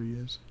pretty sure he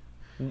is.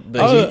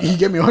 But he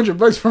gave me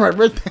 $100 for my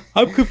birthday.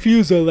 I'm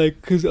confused though,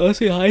 like, cause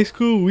us in high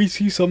school we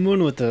see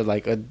someone with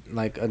a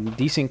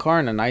decent car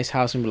and a nice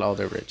house and be like, oh,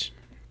 they're rich,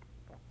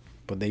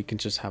 but they can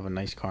just have a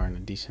nice car and a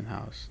decent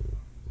house.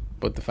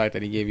 But the fact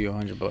that he gave you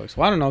 $100,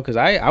 well, I don't know, cause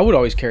I would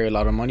always carry a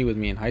lot of money with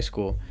me in high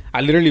school. I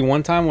literally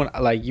one time when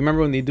like you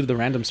remember when they do the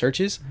random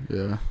searches?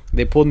 Yeah.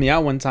 They pulled me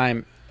out one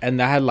time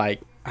and I had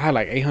like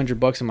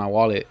 $800 in my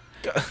wallet,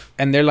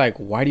 and they're like,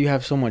 why do you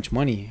have so much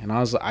money? And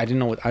I didn't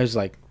know what I was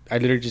like. I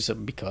literally just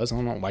said, because I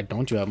don't know, why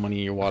don't you have money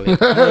in your wallet?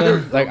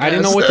 Like I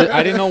didn't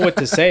know what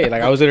to say.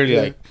 Like I was literally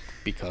like,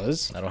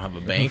 because I don't have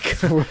a bank.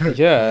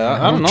 Yeah,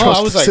 I don't know.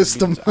 I was like,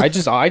 system. I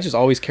just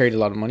always carried a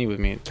lot of money with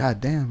me. God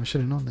damn, I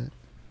should have known that.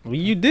 Well,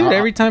 you did.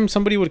 Every time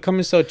somebody would come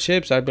and sell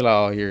chips, I'd be like,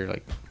 oh, here,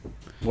 like,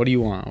 what do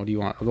you want? What do you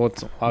want?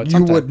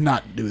 You would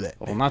not do that.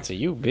 Well, not to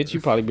you, bitch. You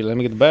probably be, let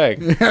me get the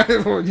bag.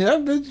 Yeah,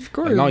 bitch, of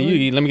course. Like, no,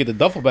 you let me get the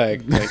duffel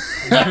bag. Like,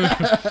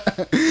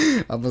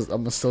 I'm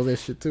gonna sell that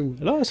shit too.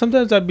 No,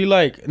 sometimes I'd be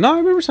like, no, I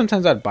remember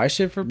sometimes I'd buy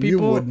shit for people. You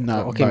would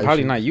not. Okay,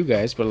 probably not you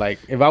guys, but like,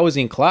 if I was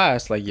in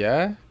class, like,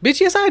 yeah,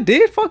 bitch, yes, I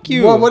did. Fuck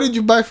you. Well, what did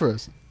you buy for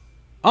us?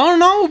 I don't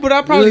know, but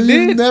I probably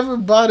did. You never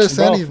bought us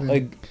anything.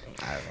 Like,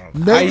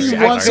 maybe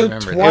once or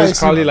twice. It was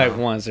probably like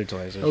once or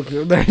twice.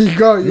 Okay, there you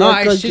go. No,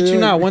 I shit you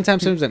not. One time,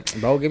 someone's like,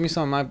 bro, give me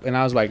something. And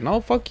I was like,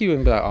 no, fuck you.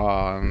 And be like,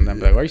 oh, and I'm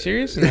like, are you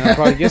serious? And then I'll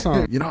probably get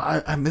some. You know,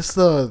 I miss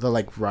the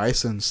like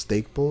rice and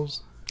steak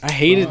bowls. I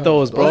hated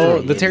those,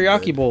 bro. The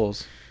teriyaki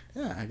bowls.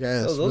 Yeah, I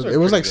guess. Those it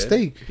was like good.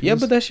 steak. Yeah,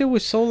 but that shit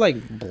was so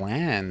like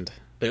bland.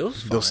 But it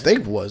was fine. The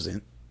steak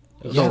wasn't.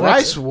 The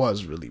rice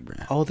was really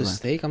bland. Oh, the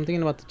steak? I'm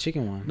thinking about the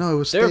chicken one. No, it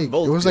was steak. It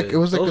was like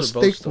a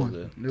steak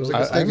one. It was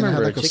like a steak and it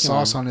had like a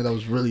sauce on it that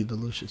was really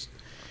delicious.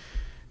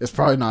 It's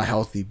probably not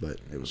healthy, but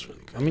it was really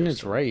good. I mean,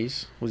 it's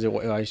rice. Was it?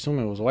 I assume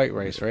it was white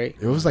rice, right?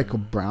 It was like a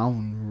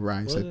brown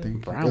rice, I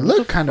think. Brown? It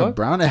looked kind of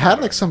brown. It had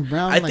like some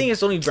brown. I think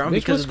it's only brown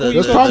because of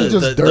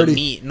the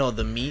meat. No,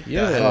 the meat.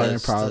 Yeah,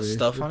 probably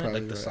stuff on it,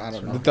 like the I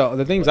don't know.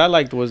 The things I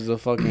liked was the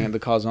fucking the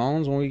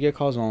calzones when we get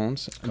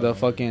calzones, the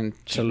fucking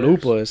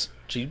chalupas.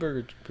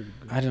 Cheeseburger.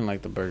 I didn't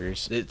like the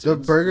burgers. The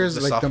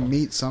burgers, like the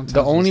meat. Sometimes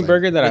the only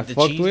burger that I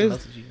fucked cheese,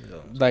 with,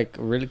 like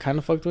really kind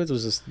of fucked with,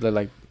 was just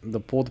the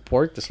pulled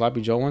pork, the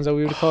sloppy Joe ones that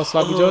we would call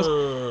sloppy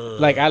Joes.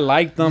 Like I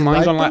liked them. I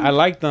ain't gonna lie, I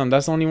liked them.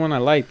 That's the only one I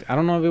liked. I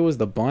don't know if it was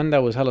the bun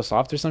that was hella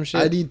soft or some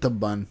shit. I'd eat the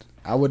bun.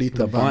 I would eat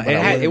the bun.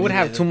 It would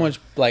have too much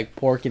like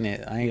pork in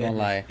it. I ain't gonna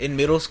lie. In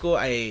middle school,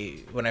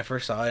 when I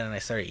first saw it and I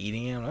started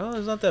eating it, I'm like, oh,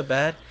 it's not that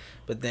bad.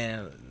 But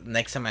then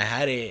next time I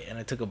had it and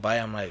I took a bite,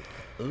 I'm like,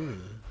 ooh.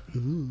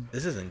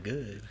 This isn't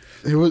good.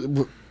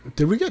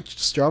 Did we get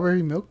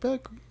strawberry milk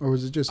back, or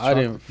was it just? I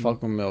didn't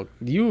fuck with milk.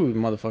 You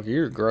motherfucker,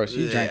 you're gross.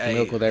 You drank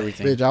milk with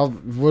everything. Bitch,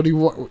 what do you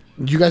want?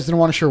 You guys didn't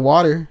want to share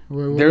water.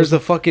 There's the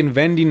fucking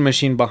vending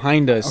machine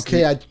behind us.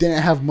 Okay, I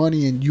didn't have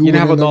money, and you didn't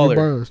have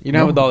 $1. You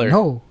didn't have $1.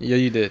 No. Yeah,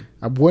 you did.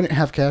 I wouldn't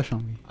have cash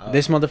on me.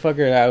 This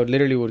motherfucker, I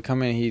would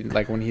come in. He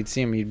like when he'd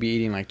see him, he'd be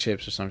eating like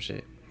chips or some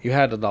shit. You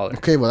had $1.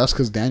 Okay, well that's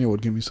because Daniel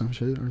would give me some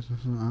shit or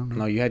something. I don't know.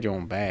 No, you had your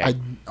own bag.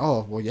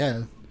 Well,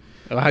 yeah.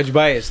 How'd you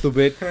buy it,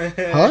 stupid?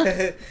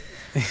 Huh?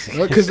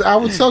 Because I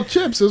would sell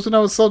chips. It was when I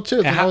would sell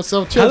chips. How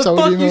the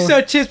fuck you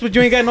sell chips but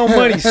you ain't got no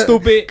money,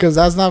 stupid? Because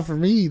that's not for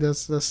me.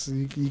 That's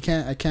you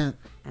can't. I can't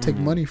take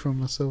money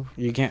from myself.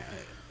 You can't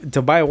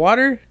to buy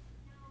water.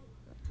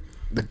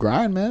 The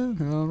grind, man.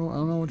 I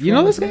don't know what you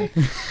know this guy.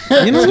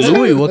 You know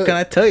Louis. What can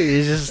I tell you?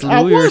 It's just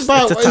Louis. It's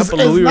the type of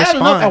Louis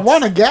response. I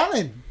want a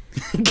gallon.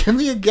 Give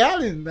me a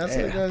gallon. That's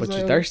but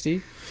you're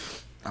thirsty.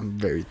 I'm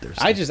very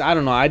thirsty. I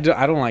don't know. I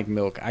don't like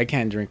milk. I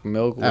can't drink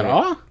milk at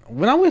all.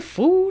 When I'm with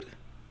food.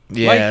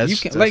 Yeah,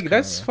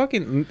 that's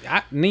fucking.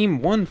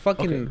 Name one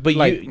fucking. Okay. But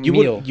like, you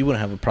meal. wouldn't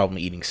have a problem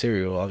eating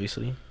cereal,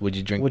 obviously. Would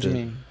you drink? What do you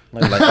mean?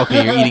 Like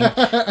okay,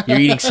 you're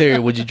eating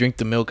cereal. Would you drink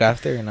the milk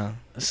after or no?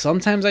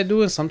 Sometimes I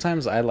do, and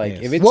sometimes I like.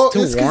 Yes. If it's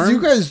too it's warm.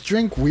 You guys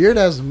drink weird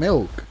as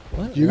milk.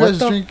 What? You guys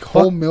drink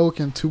whole milk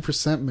and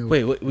 2% milk.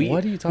 Wait,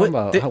 what are you talking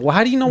about?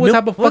 How do you know what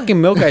type of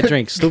fucking milk I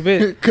drink, stupid?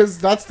 Because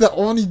that's the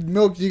only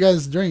milk you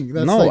guys drink.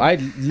 That's I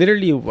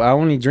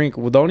only drink.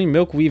 The only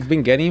milk we've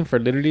been getting for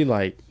literally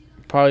like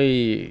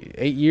probably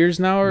 8 years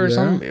now or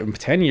something.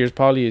 10 years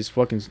probably is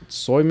fucking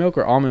soy milk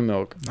or almond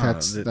milk.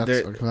 That's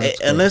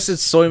unless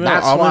it's soy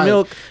milk, almond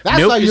milk.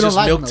 Milk is just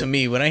milk to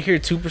me. When I hear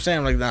 2%,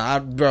 I'm like, nah,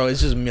 bro,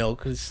 it's just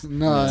milk.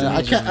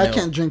 I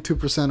can't drink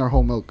 2% or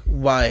whole milk.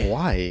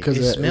 Why? Because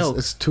it's milk.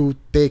 It's too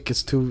thick.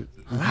 It's too.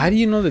 How do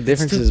you know the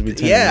differences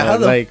between? Yeah, how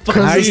the fuck?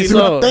 Because it's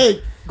too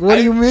thick. What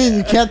do you mean?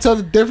 You can't tell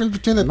the difference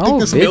between the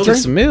thickness of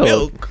it's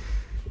milk.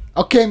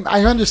 Okay,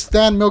 I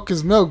understand milk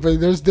is milk, but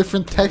there's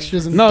different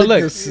textures and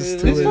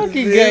thicknesses to it. This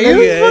fucking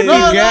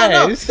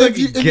guy. This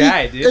fucking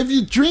guy, dude. If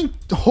you drink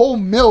whole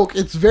milk,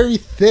 it's very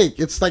thick.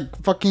 It's like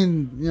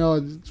fucking,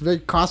 it's very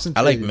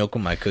concentrated. I like milk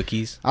with my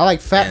cookies. I like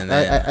fat.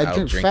 I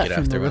drink fat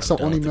from milk. That's the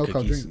only milk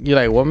I'll drink. You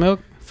like what milk?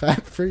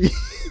 fat free.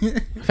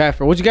 Fat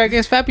free. What you got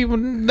against fat people?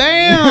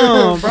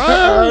 Damn, bro.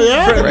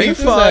 Friendly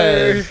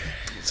fire.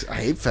 I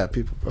hate fat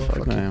people, bro.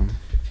 Fuck Damn.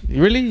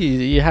 Really?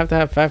 You have to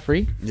have fat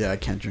free? Yeah, I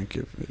can't drink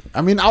it.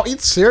 I mean, I'll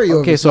eat cereal.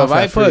 Okay, so if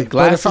I put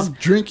glasses, but if I'm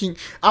drinking,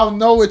 I'll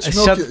know which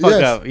milk. Shut the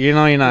fuck up. You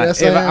know you're not.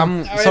 Yes, if I am.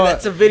 All right,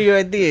 that's a video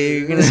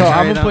idea. So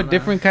I'm gonna put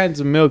different kinds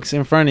of milks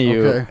in front of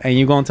you, and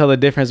you gonna tell the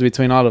difference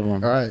between all of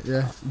them. All right,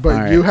 yeah,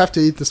 but you have to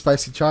eat the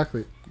spicy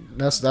chocolate.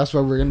 That's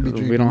what we're gonna be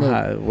drinking. We don't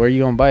have. Where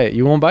you gonna buy it?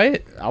 You won't buy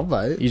it? I'll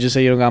buy it. You just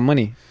say you don't got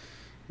money.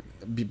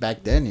 Be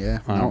back then, yeah.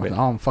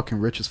 Now I'm fucking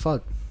rich as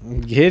fuck.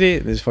 Get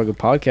it? This fucking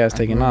podcast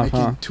taking off,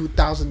 huh?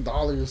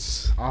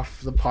 $2,000 off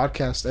the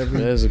podcast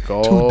every Let's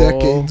go. 2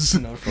 decades.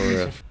 No, for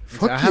real.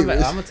 Fuck I'm you.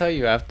 gonna tell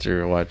you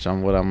after what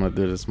I'm gonna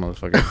do to this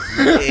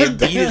motherfucker.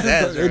 Beat his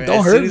ass, right?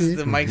 Don't hurt me. As soon as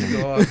the mics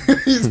go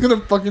off. He's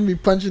gonna fucking be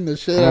punching the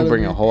shit out of me. I'm gonna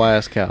bring a whole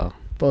ass cow.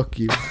 Fuck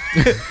you.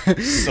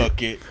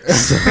 Suck it.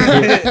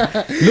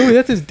 Louis,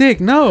 that's his dick.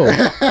 No.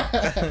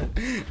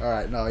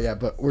 Alright, no, yeah,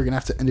 but we're gonna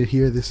have to end it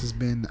here. This has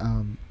been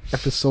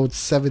episode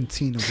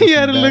 17 of He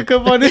had to look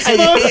up on his phone.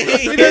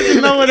 He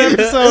doesn't know what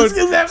episode.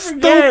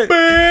 Stupid.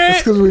 It's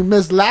because we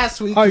missed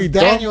last week. Oh, you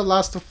Daniel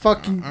lost a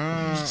fucking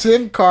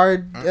SIM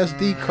card,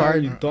 SD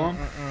card. You dumb,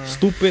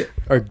 stupid,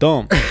 or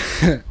dumb?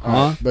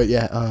 Huh? But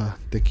yeah,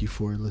 thank you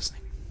for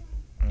listening.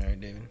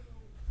 Alright, David.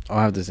 Oh,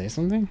 I have to say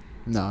something?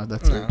 No,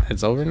 that's it.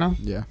 It's over now?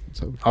 Yeah,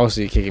 it's over. Oh, so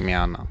you're kicking me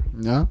out now?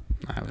 No?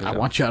 Nah, I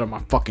want you out of my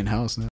fucking house now.